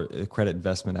it, or the credit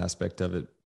investment aspect of it.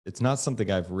 It's not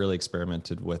something I've really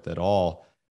experimented with at all,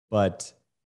 but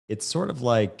it's sort of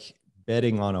like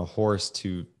betting on a horse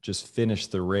to just finish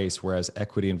the race, whereas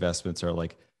equity investments are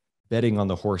like betting on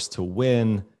the horse to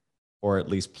win or at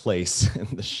least place in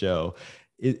the show.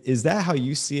 Is that how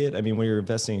you see it? I mean, when you're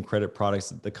investing in credit products,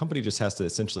 the company just has to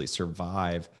essentially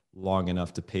survive long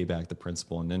enough to pay back the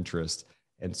principal and interest.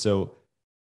 And so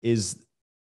is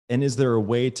there a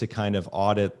way to kind of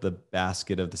audit the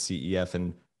basket of the CEF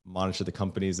and monitor the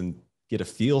companies and get a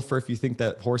feel for if you think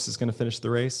that horse is going to finish the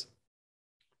race?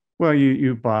 Well,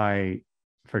 you buy,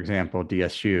 for example,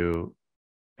 DSU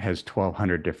has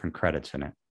 1,200 different credits in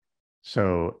it.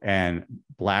 So, and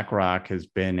BlackRock has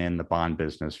been in the bond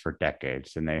business for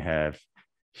decades, and they have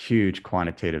huge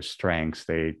quantitative strengths.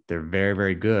 They're very,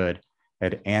 very good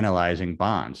at analyzing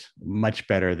bonds, much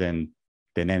better than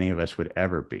any of us would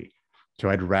ever be. So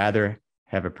I'd rather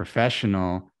have a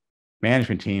professional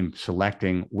management team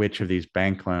selecting which of these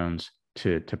bank loans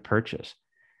to purchase.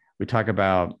 We talk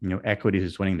about, equities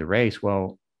is winning the race.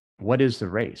 Well, what is the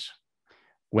race?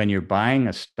 When you're buying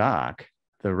a stock,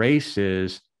 the race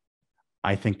is,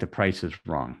 I think the price is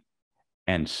wrong.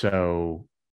 And so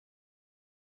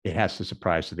it has to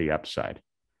surprise to the upside.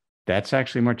 That's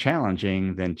actually more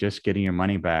challenging than just getting your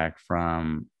money back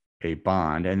from a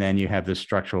bond. And then you have this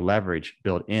structural leverage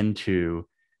built into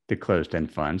the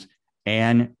closed-end funds,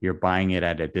 and you're buying it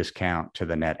at a discount to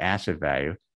the net asset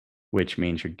value, which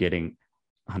means you're getting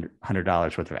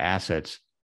 $100 worth of assets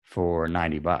for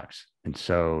 $90. And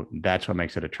so that's what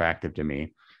makes it attractive to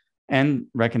me. And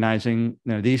recognizing,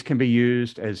 these can be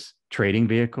used as trading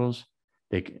vehicles.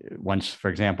 Once, for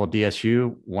example,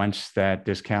 DSU, once that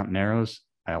discount narrows,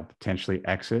 I'll potentially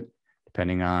exit,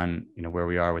 depending on where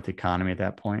we are with the economy at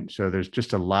that point. So there's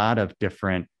just a lot of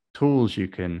different tools you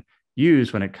can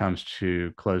use when it comes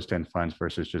to closed-end funds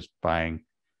versus just buying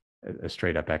a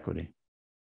straight up equity.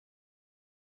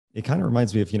 It kind of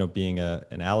reminds me of, being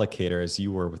an allocator as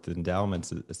you were with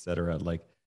endowments, et cetera. Like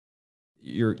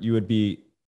you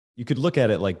could look at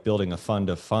it like building a fund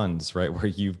of funds, right? Where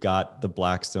you've got the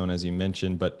Blackstone, as you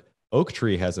mentioned, but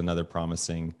Oaktree has another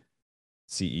promising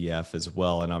CEF as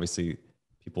well. And obviously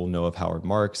people know of Howard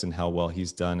Marks and how well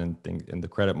he's done in the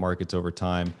credit markets over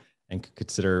time, and could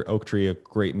consider Oaktree a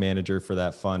great manager for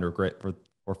that fund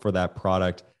or for that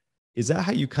product. Is that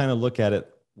how you kind of look at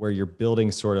it, where you're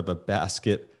building sort of a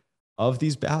basket of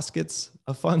these baskets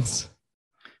of funds?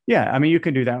 Yeah, I mean, you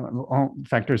can do that. In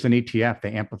fact, there's an ETF,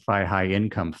 the Amplify High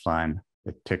Income Fund.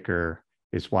 The ticker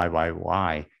is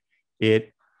YYY.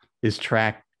 It is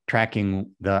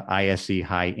tracking the ISE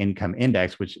High Income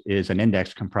Index, which is an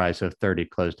index comprised of 30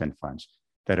 closed-end funds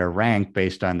that are ranked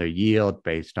based on their yield,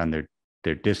 based on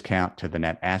their discount to the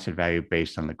net asset value,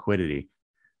 based on liquidity.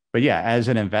 But yeah, as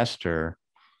an investor,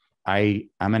 I'm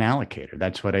an allocator.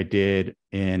 That's what I did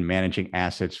in managing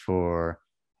assets for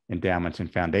endowments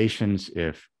and foundations.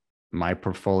 If my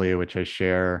portfolio, which I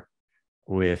share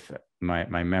with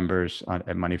my members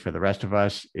at Money for the Rest of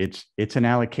Us, it's an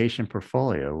allocation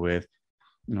portfolio with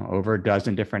over a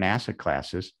dozen different asset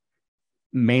classes,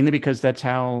 mainly because that's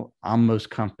how I'm most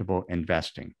comfortable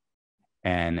investing.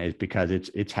 And it's because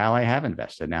it's how I have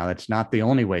invested. Now, that's not the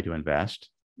only way to invest.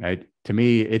 Right? To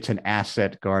me, it's an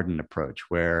asset garden approach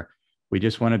where we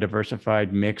just want a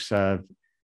diversified mix of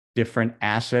different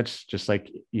assets. Just like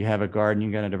you have a garden,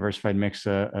 you got a diversified mix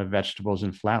of vegetables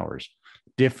and flowers,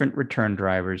 different return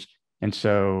drivers. And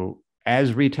so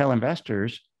as retail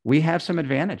investors, we have some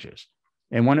advantages.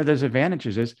 And one of those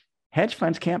advantages is hedge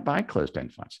funds can't buy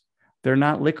closed-end funds. They're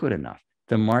not liquid enough.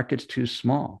 The market's too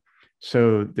small.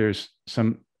 So there's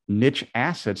some niche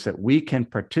assets that we can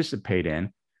participate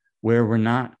in where we're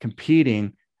not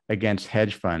competing against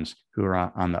hedge funds who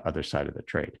are on the other side of the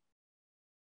trade.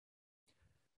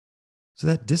 So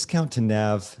that discount to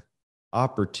NAV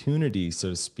opportunity, so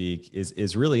to speak,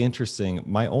 is really interesting.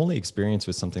 My only experience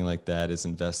with something like that is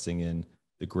investing in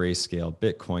the Grayscale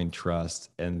Bitcoin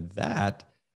Trust, and that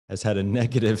has had a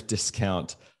negative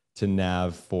discount to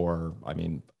NAV for,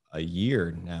 a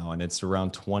year now, and it's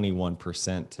around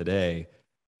 21% today,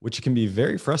 which can be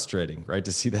very frustrating, right?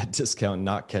 To see that discount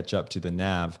not catch up to the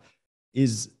NAV.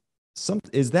 Is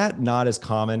that not as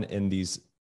common in these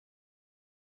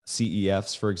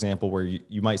CEFs, for example, where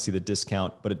you might see the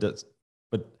discount, but it does?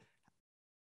 But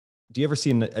do you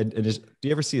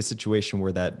ever see a situation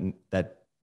where that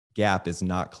gap is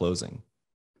not closing?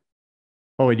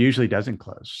 Oh, it usually doesn't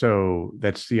close. So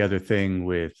that's the other thing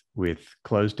with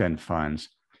closed-end funds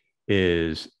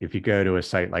is if you go to a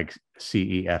site like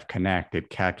CEF Connect, it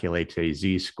calculates a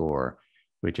Z-score,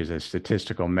 which is a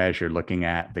statistical measure looking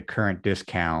at the current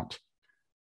discount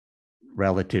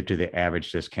relative to the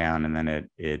average discount, and then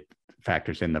it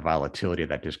factors in the volatility of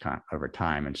that discount over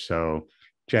time. And so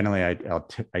generally,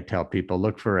 I tell people,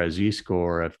 look for a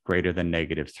Z-score of greater than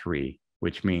 -3,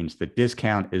 which means the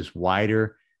discount is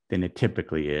wider than it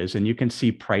typically is. And you can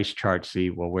see price charts, see,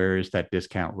 well, where is that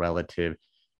discount relative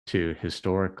to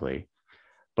historically?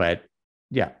 But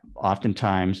yeah,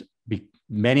 oftentimes,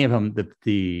 many of them,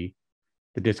 the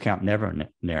discount never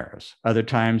narrows. Other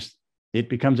times it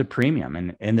becomes a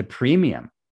premium, and the premium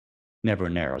never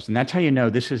narrows. And that's how you know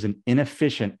this is an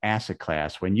inefficient asset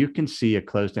class, when you can see a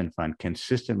closed-end fund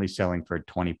consistently selling for a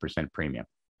 20% premium,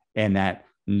 and that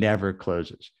never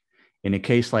closes. In a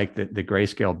case like the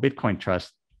Grayscale Bitcoin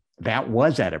Trust, that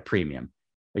was at a premium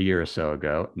a year or so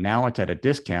ago. Now it's at a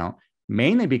discount,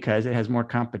 mainly because it has more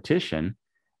competition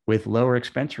with lower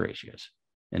expense ratios.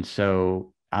 And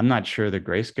so I'm not sure the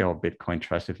Grayscale Bitcoin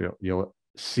Trust, if you'll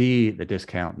see the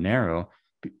discount narrow,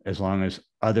 as long as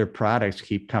other products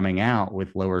keep coming out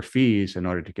with lower fees in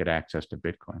order to get access to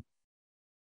Bitcoin.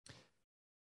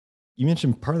 You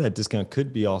mentioned part of that discount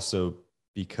could be also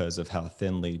because of how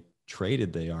thinly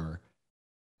traded they are.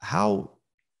 How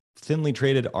thinly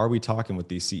traded are we talking with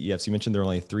these CEFs? You mentioned they're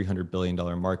only a $300 billion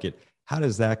market. How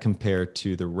does that compare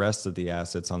to the rest of the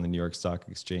assets on the New York Stock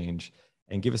Exchange?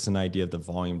 And give us an idea of the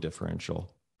volume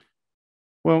differential.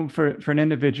 Well, for an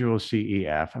individual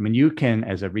CEF, you can,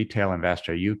 as a retail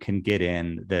investor, you can get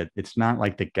in that. It's not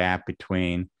like the gap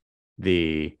between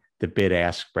the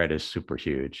bid-ask spread is super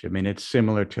huge. It's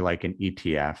similar to like an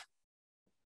ETF.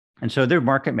 And so they're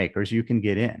market makers, you can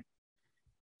get in.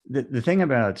 The thing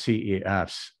about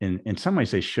CEFs, in some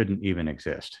ways, they shouldn't even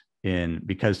exist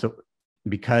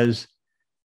because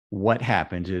what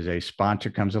happens is a sponsor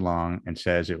comes along and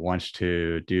says it wants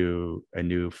to do a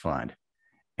new fund,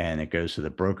 and it goes to the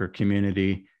broker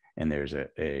community, and there's a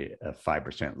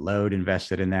 5% load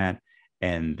invested in that,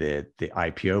 and the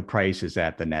IPO price is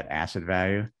at the net asset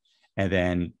value. And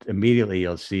then immediately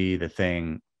you'll see the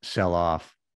thing sell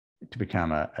off to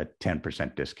become a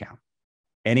 10% discount.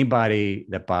 Anybody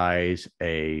that buys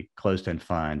a closed-end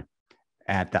fund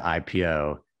at the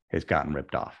IPO has gotten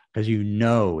ripped off, because you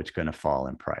know it's going to fall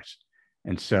in price.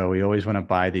 And so we always want to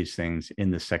buy these things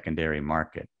in the secondary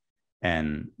market.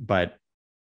 But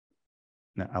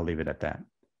I'll leave it at that.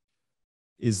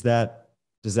 Does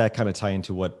that kind of tie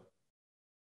into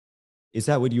is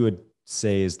that what you would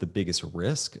say is the biggest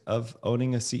risk of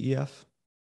owning a CEF?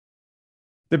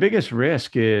 The biggest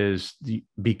risk is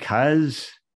because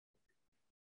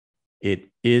it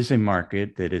is a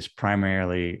market that is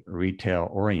primarily retail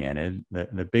oriented.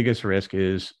 The biggest risk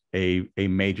is a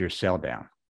major sell down.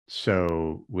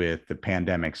 So with the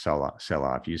pandemic sell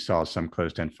off, you saw some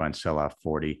closed-end funds sell off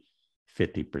 40,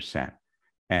 50%.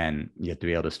 And you have to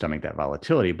be able to stomach that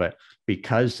volatility. But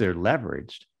because they're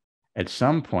leveraged, at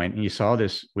some point, and you saw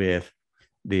this in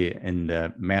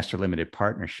the master limited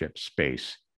partnership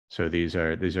space. So these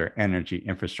are energy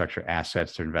infrastructure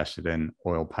assets. They're invested in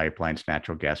oil pipelines,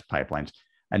 natural gas pipelines.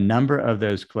 A number of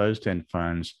those closed-end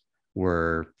funds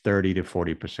were 30 to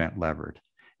 40% levered.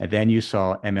 And then you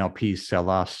saw MLPs sell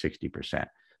off 60%.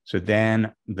 So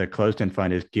then the closed-end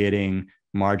fund is getting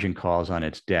margin calls on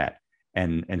its debt.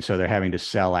 And so they're having to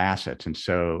sell assets. And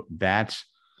so that's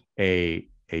a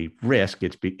risk.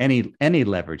 Any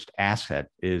leveraged asset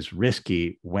is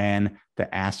risky when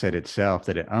the asset itself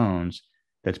that it owns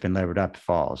that's been levered up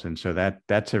falls. And so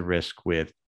that's a risk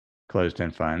with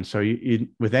closed-end funds. So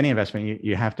with any investment,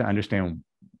 you have to understand,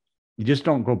 you just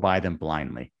don't go buy them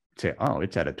blindly. Say, oh,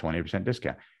 it's at a 20%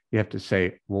 discount. You have to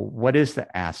say, well, what is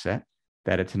the asset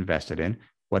that it's invested in?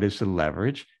 What is the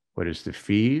leverage? What is the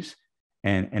fees?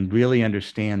 And really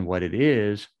understand what it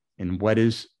is and what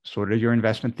is sort of your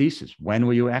investment thesis. When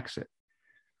will you exit?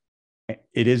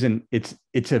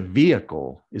 It's a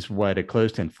vehicle is what a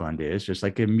closed-end fund is, just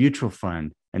like a mutual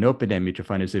fund. An open-end mutual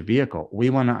fund is a vehicle. We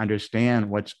want to understand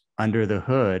what's under the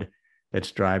hood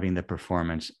that's driving the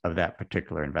performance of that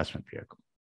particular investment vehicle.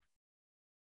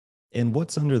 And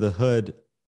what's under the hood,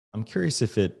 I'm curious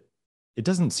if it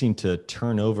doesn't seem to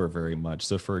turn over very much.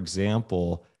 So for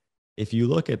example, if you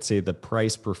look at, say, the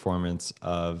price performance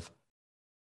of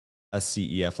a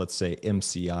CEF, let's say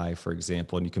MCI, for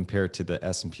example, and you compare it to the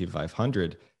S&P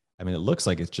 500, I mean, it looks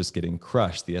like it's just getting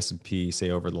crushed. The S&P, say,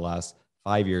 over the last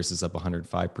 5 years is up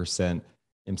 105%.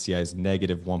 MCI is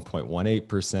negative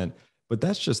 1.18%, but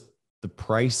that's just the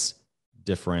price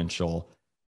differential.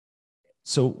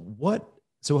 So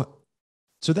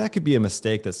that could be a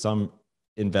mistake that some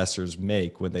investors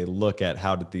make when they look at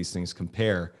how did these things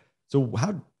compare. So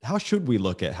how should we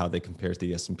look at how they compare to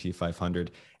the S&P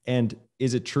 500? And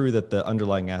is it true that the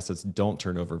underlying assets don't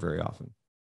turn over very often?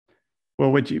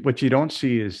 Well, what you don't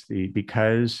see is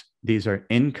because these are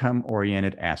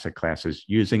income-oriented asset classes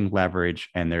using leverage,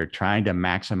 and they're trying to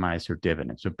maximize their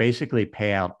dividend. So basically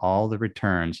pay out all the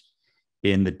returns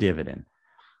in the dividend.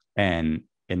 And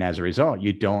as a result,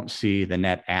 you don't see the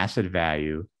net asset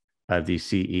value of these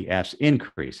CEFs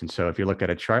increase. And so if you look at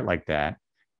a chart like that,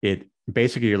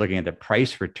 basically you're looking at the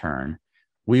price return.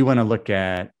 We want to look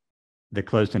at the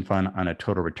closed-end fund on a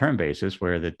total return basis,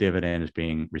 where the dividend is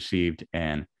being received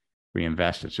and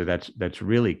reinvested. So that's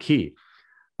really key.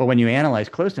 But when you analyze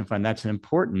closed-end fund, that's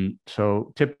important.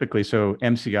 So typically,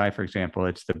 MCI, for example,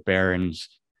 it's the Barron's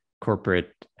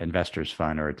Corporate Investors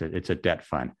Fund, or it's a debt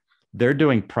fund. They're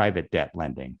doing private debt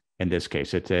lending. In this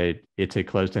case, it's a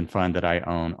closed-end fund that I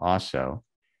own also,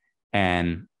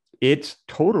 and its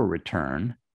total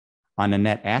return on a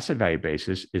net asset value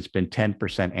basis, it's been 10%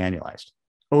 annualized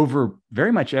over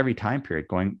very much every time period,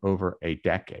 going over a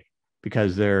decade,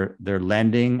 because they're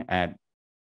lending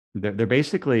they're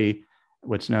basically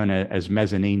what's known as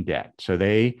mezzanine debt. So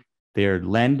they're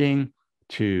lending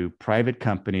to private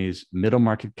companies, middle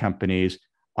market companies.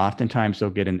 Oftentimes they'll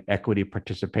get an equity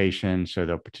participation, so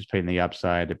they'll participate in the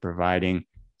upside. They're providing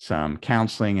some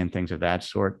counseling and things of that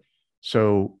sort.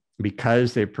 So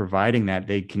because they're providing that,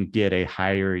 they can get a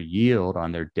higher yield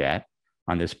on their debt,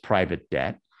 on this private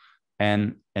debt.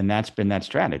 And that's been that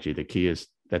strategy. The key is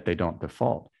that they don't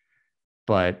default.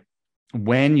 But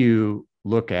when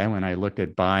I looked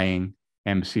at buying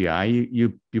MCI,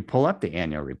 you pull up the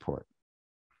annual report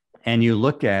and you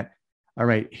look at, all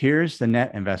right, here's the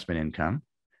net investment income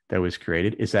that was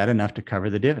created. Is that enough to cover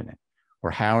the dividend?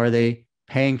 Or how are they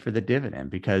paying for the dividend?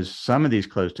 Because some of these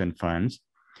closed-end funds,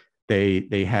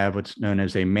 they have what's known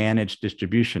as a managed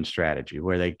distribution strategy,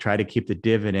 where they try to keep the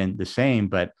dividend the same,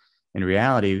 but in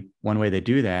reality, one way they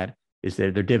do that is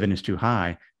that their dividend is too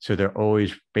high. So they're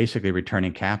always basically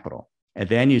returning capital. And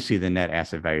then you see the net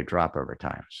asset value drop over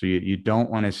time. So you don't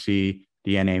want to see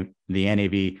the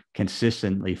NAV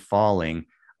consistently falling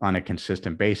on a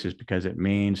consistent basis, because it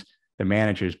means the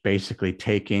manager is basically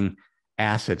taking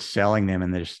assets, selling them,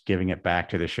 and they're just giving it back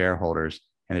to the shareholders.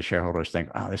 And the shareholders think,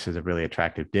 oh, this is a really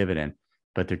attractive dividend,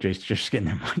 but they're just getting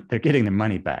their money, they're getting their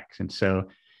money back. And so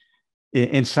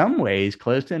in some ways,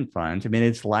 closed-end funds, I mean,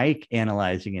 it's like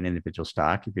analyzing an individual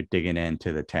stock if you're digging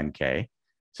into the 10K.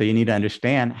 So you need to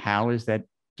understand, how is that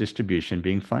distribution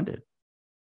being funded?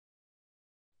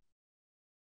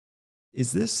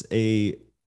 Is this a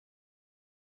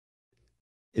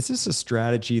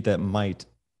strategy that might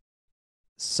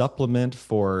supplement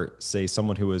for, say,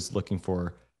 someone who is looking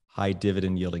for high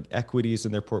dividend yielding equities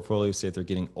in their portfolio, say if they're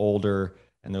getting older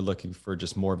and they're looking for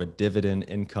just more of a dividend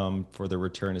income for their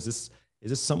return? Is this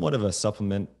somewhat of a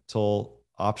supplemental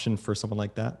option for someone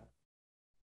like that?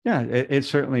 Yeah, it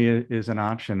certainly is an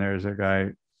option. There's a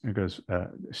guy who goes,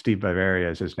 Steve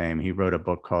Bavaria is his name. He wrote a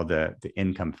book called The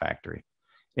Income Factory,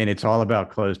 and it's all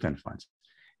about closed-end funds.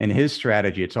 And his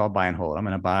strategy, it's all buy and hold. I'm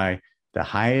going to buy the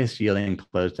highest yielding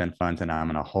closed-end funds, and I'm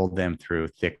going to hold them through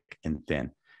thick and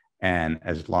thin, and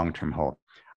as long-term hold.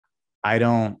 I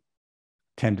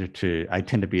tend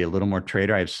to be a little more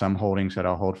trader. I have some holdings that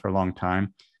I'll hold for a long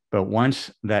time, but once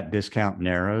that discount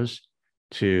narrows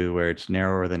to where it's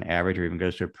narrower than average or even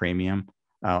goes to a premium,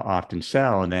 I'll often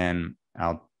sell, and then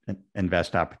I'll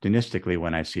invest opportunistically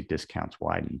when I see discounts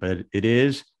widen. But it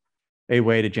is a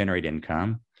way to generate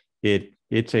income.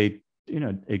 It's a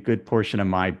good portion of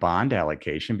my bond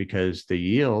allocation, because the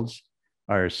yields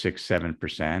are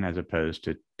 6-7% as opposed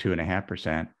to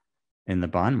 2.5% in the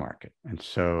bond market. And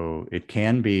so it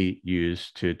can be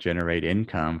used to generate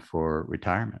income for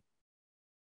retirement.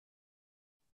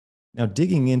 Now,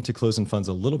 digging into closed-end funds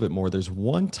a little bit more, there's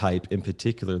one type in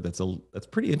particular that's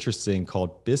pretty interesting,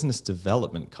 called business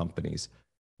development companies.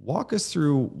 Walk us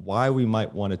through why we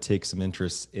might want to take some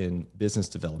interest in business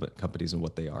development companies and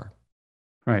what they are.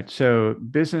 Right. So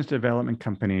business development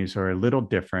companies are a little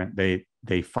different.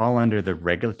 They fall under the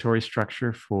regulatory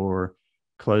structure for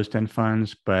closed-end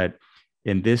funds, but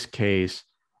in this case,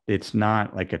 it's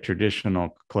not like a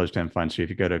traditional closed-end fund. So if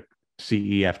you go to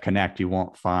CEF Connect, you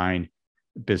won't find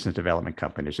business development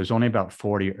companies. There's only about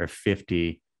 40 or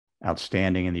 50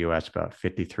 outstanding in the US, about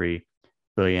 53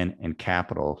 billion in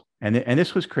capital. And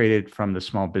this was created from the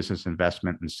Small Business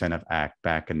Investment Incentive Act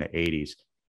back in the 80s.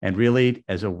 And really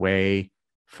as a way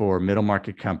for middle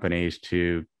market companies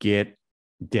to get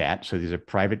debt. So these are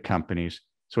private companies.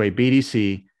 So a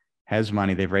BDC has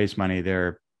money, they've raised money,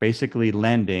 they're basically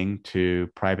lending to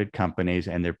private companies,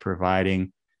 and they're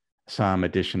providing some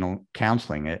additional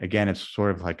counseling. Again, it's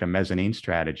sort of like a mezzanine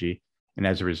strategy. And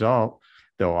as a result,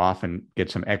 they'll often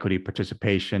get some equity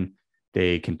participation.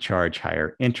 They can charge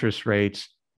higher interest rates.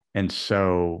 And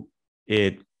so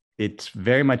it's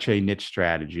very much a niche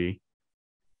strategy.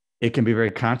 It can be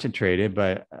very concentrated,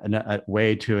 but a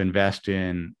way to invest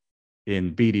in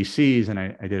BDCs, and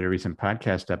I did a recent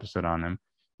podcast episode on them,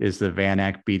 is the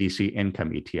VanEck BDC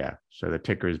Income ETF. So the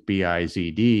ticker is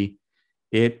BIZD.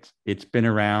 It's been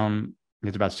around,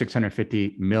 it's about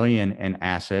 650 million in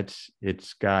assets.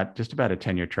 It's got just about a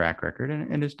 10-year track record,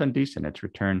 and it's done decent. It's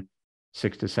returned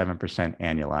 6 to 7%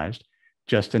 annualized,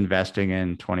 just investing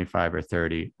in 25 or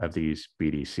 30 of these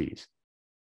BDCs.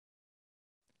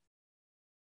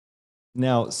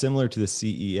 Now, similar to the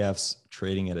CEFs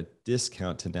trading at a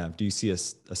discount to NAV, do you see a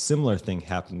similar thing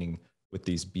happening with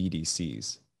these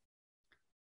BDCs?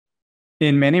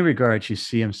 In many regards, you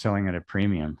see them selling at a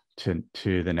premium to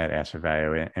the net asset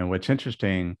value. And what's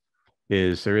interesting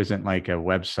is there isn't like a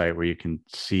website where you can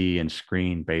see and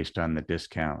screen based on the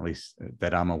discount, at least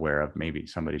that I'm aware of. Maybe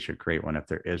somebody should create one if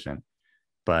there isn't.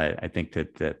 But I think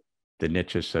that the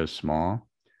niche is so small.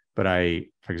 But I,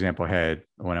 for example, had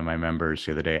one of my members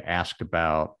the other day asked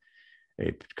about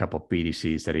a couple of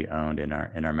BDCs that he owned in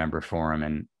our member forum.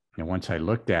 And once I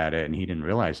looked at it, and he didn't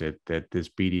realize it, that this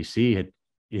BDC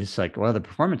is like, well, the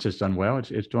performance has done well.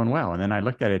 It's doing well. And then I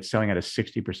looked at it, selling at a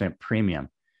 60% premium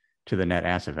to the net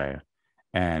asset value.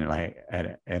 And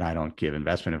I don't give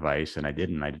investment advice, and I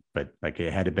didn't. But like,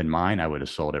 it had it been mine, I would have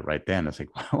sold it right then. It's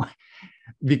like, well,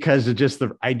 because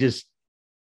of I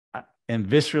am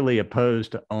viscerally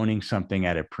opposed to owning something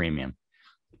at a premium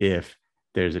if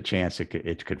there's a chance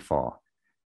it could fall.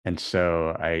 And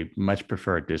so I much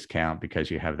prefer a discount,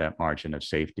 because you have that margin of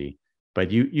safety. But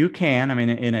you can, I mean,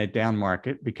 in a down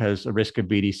market, because the risk of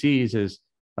BDCs is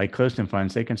like closed-end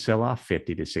funds, they can sell off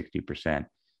 50 to 60%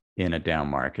 in a down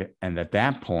market. And at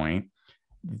that point,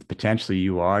 potentially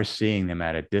you are seeing them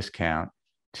at a discount,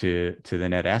 to the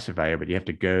net asset value, but you have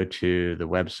to go to the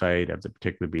website of the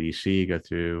particular BDC, go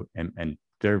through, and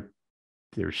they're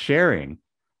sharing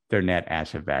their net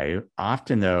asset value.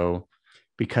 Often though,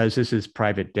 because this is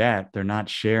private debt, they're not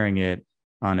sharing it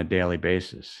on a daily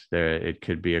basis. It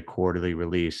could be a quarterly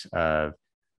release of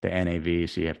the NAV,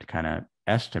 so you have to kind of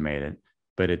estimate it,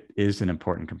 but it is an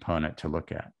important component to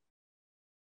look at.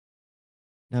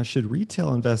 Now, should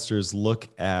retail investors look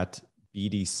at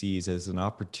BDCs as an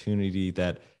opportunity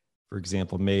that, for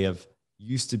example, may have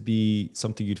used to be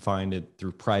something you'd find it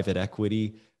through private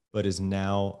equity, but is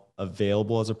now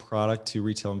available as a product to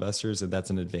retail investors, and that's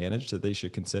an advantage that they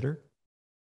should consider?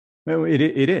 Well, it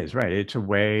is, right. It's a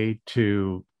way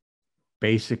to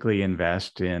basically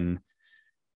invest in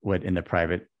what in the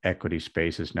private equity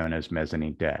space is known as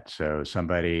mezzanine debt. So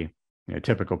somebody,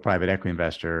 typical private equity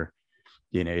investor,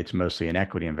 it's mostly an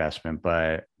equity investment,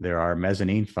 but there are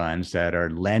mezzanine funds that are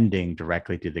lending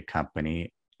directly to the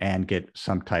company and get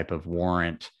some type of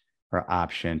warrant or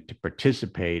option to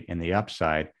participate in the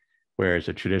upside, whereas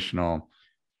a traditional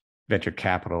venture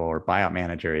capital or buyout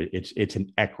manager, it's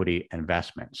an equity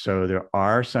investment. So there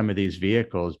are some of these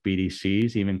vehicles,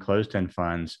 BDCs, even closed-end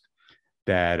funds,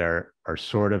 that are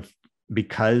sort of,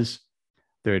 because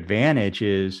their advantage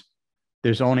is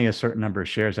there's only a certain number of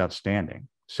shares outstanding.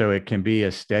 So it can be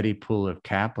a steady pool of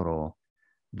capital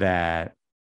that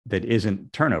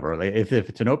isn't turnover. If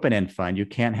it's an open-end fund, you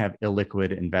can't have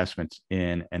illiquid investments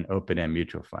in an open-end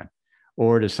mutual fund,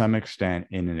 or to some extent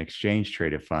in an exchange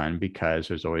traded fund, because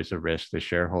there's always a risk the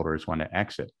shareholders want to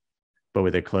exit. But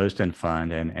with a closed-end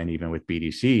fund and even with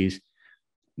BDCs,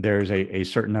 there's a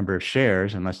certain number of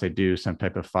shares unless they do some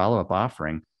type of follow-up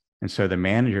offering. And so the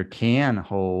manager can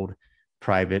hold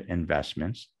private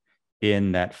investments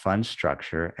in that fund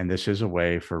structure. And this is a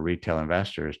way for retail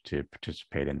investors to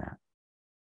participate in that.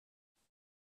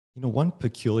 One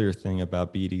peculiar thing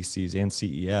about BDCs and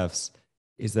CEFs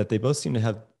is that they both seem to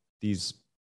have these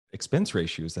expense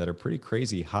ratios that are pretty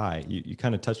crazy high. You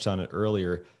kind of touched on it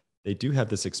earlier. They do have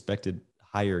this expected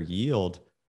higher yield,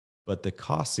 but the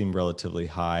costs seem relatively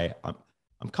high.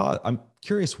 I'm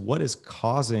curious, what is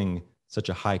causing such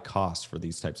a high cost for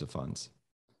these types of funds?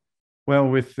 Well,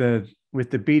 with the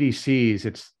BDCs,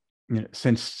 it's,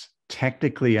 since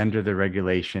technically under the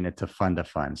regulation, it's a fund of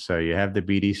funds. So you have the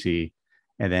BDC,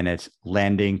 and then it's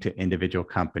lending to individual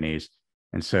companies.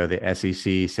 And so the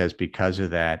SEC says, because of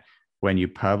that, when you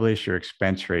publish your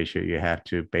expense ratio, you have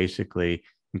to basically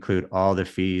include all the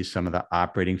fees, some of the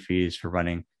operating fees for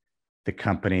running the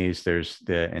companies. There's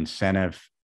the incentive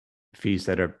fees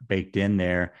that are baked in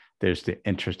there. There's the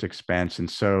interest expense. And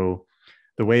so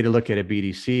the way to look at a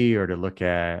BDC or to look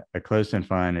at a closed-end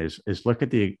fund is look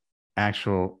at the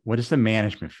actual, what is the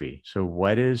management fee? So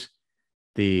what is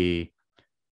the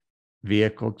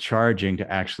vehicle charging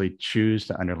to actually choose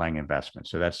the underlying investment?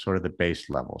 So that's sort of the base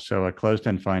level. So a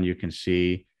closed-end fund, you can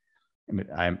see,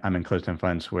 I'm in closed-end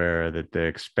funds where the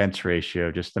expense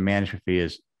ratio, just the management fee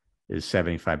is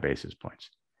 75 basis points.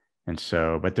 And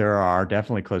so, but there are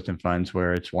definitely closed-end funds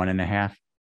where it's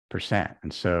 1.5%.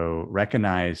 And so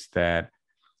recognize that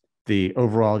the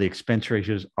expense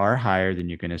ratios are higher than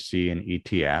you're going to see in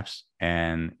ETFs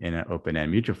and in an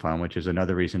open-end mutual fund, which is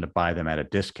another reason to buy them at a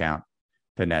discount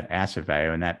to net asset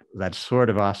value. And that sort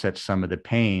of offsets some of the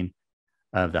pain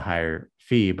of the higher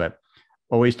fee. But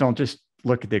always don't just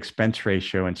look at the expense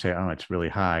ratio and say, oh, it's really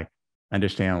high.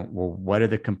 Understand, well, what are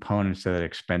the components of that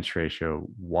expense ratio?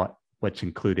 What's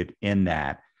included in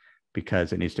that?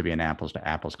 Because it needs to be an apples to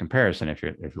apples comparison. If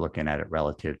you're looking at it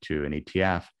relative to an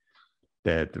ETF,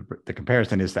 the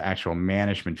comparison is the actual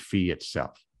management fee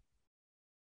itself.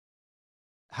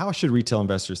 How should retail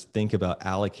investors think about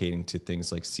allocating to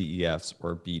things like CEFs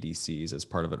or BDCs as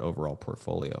part of an overall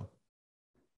portfolio?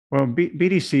 Well,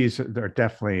 BDCs are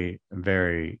definitely a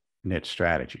very niche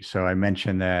strategy. So I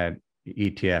mentioned that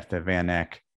ETF, the Van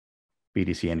Eck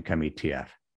BDC Income ETF,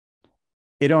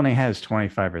 it only has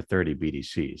 25 or 30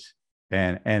 BDCs,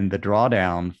 and the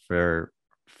drawdown for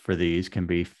these can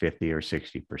be 50 or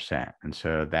 60%, and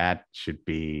so that should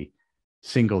be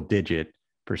single-digit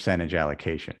percentage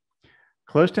allocation.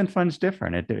 Closed-end funds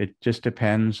different. It just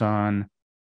depends on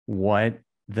what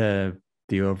the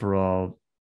overall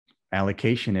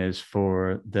allocation is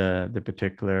for the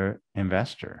particular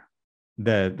investor.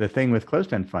 The thing with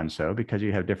closed-end funds, though, because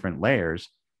you have different layers,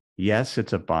 yes,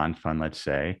 it's a bond fund, let's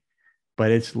say, but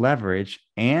it's leveraged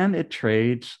and it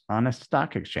trades on a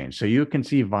stock exchange. So you can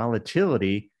see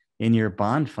volatility in your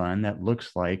bond fund that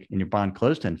looks like, in your bond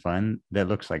closed-end fund that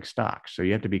looks like stocks. So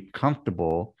you have to be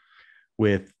comfortable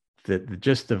with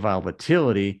just the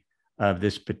volatility of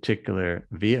this particular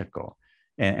vehicle.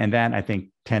 And that, I think,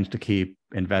 tends to keep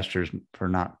investors for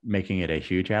not making it a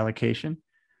huge allocation.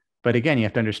 But again, you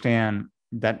have to understand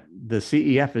that the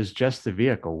CEF is just the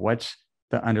vehicle. What's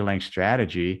the underlying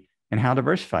strategy and how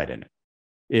diversified in it?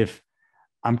 If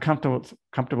I'm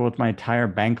comfortable with my entire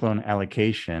bank loan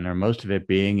allocation, or most of it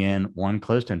being in one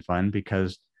closed-end fund,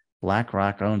 because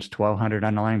BlackRock owns 1,200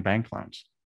 underlying bank loans,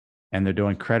 and they're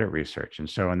doing credit research. And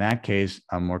so in that case,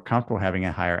 I'm more comfortable having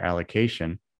a higher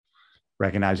allocation,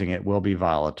 recognizing it will be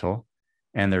volatile,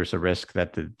 and there's a risk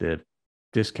that the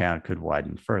discount could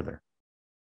widen further.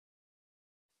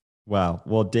 Wow.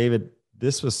 Well, David,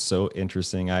 this was so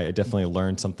interesting. I definitely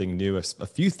learned something new, a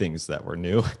few things that were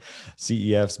new.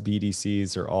 CEFs,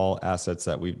 BDCs are all assets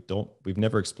that we've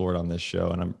never explored on this show.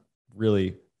 And I'm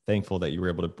really thankful that you were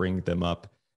able to bring them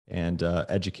up and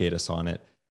educate us on it.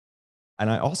 And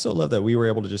I also love that we were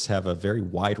able to just have a very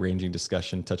wide-ranging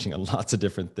discussion touching on lots of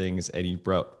different things. And you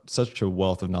brought such a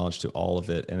wealth of knowledge to all of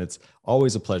it. And it's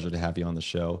always a pleasure to have you on the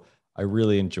show. I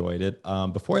really enjoyed it.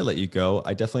 Before I let you go,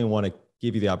 I definitely want to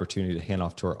give you the opportunity to hand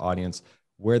off to our audience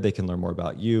where they can learn more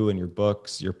about you and your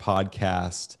books, your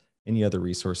podcast, any other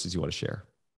resources you want to share.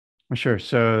 Sure.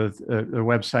 So the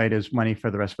website is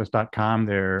moneyfortherestofus.com.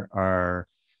 There are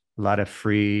a lot of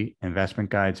free investment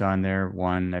guides on there,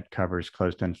 one that covers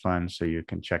closed-end funds, so you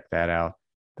can check that out.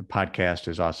 The podcast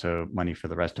is also Money for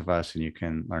the Rest of Us, and you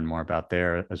can learn more about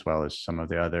there, as well as some of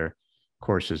the other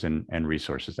courses and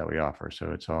resources that we offer. So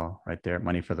it's all right there at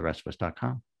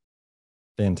moneyfortherestofus.com.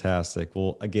 Fantastic.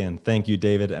 Well, again, thank you,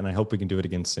 David, and I hope we can do it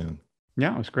again soon.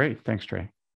 Yeah, it was great. Thanks, Trey.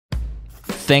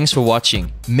 Thanks for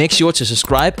watching. Make sure to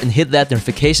subscribe and hit that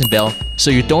notification bell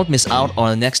so you don't miss out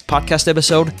on the next podcast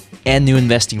episode and new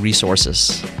investing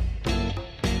resources.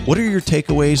 What are your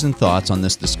takeaways and thoughts on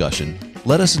this discussion?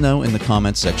 Let us know in the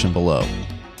comments section below.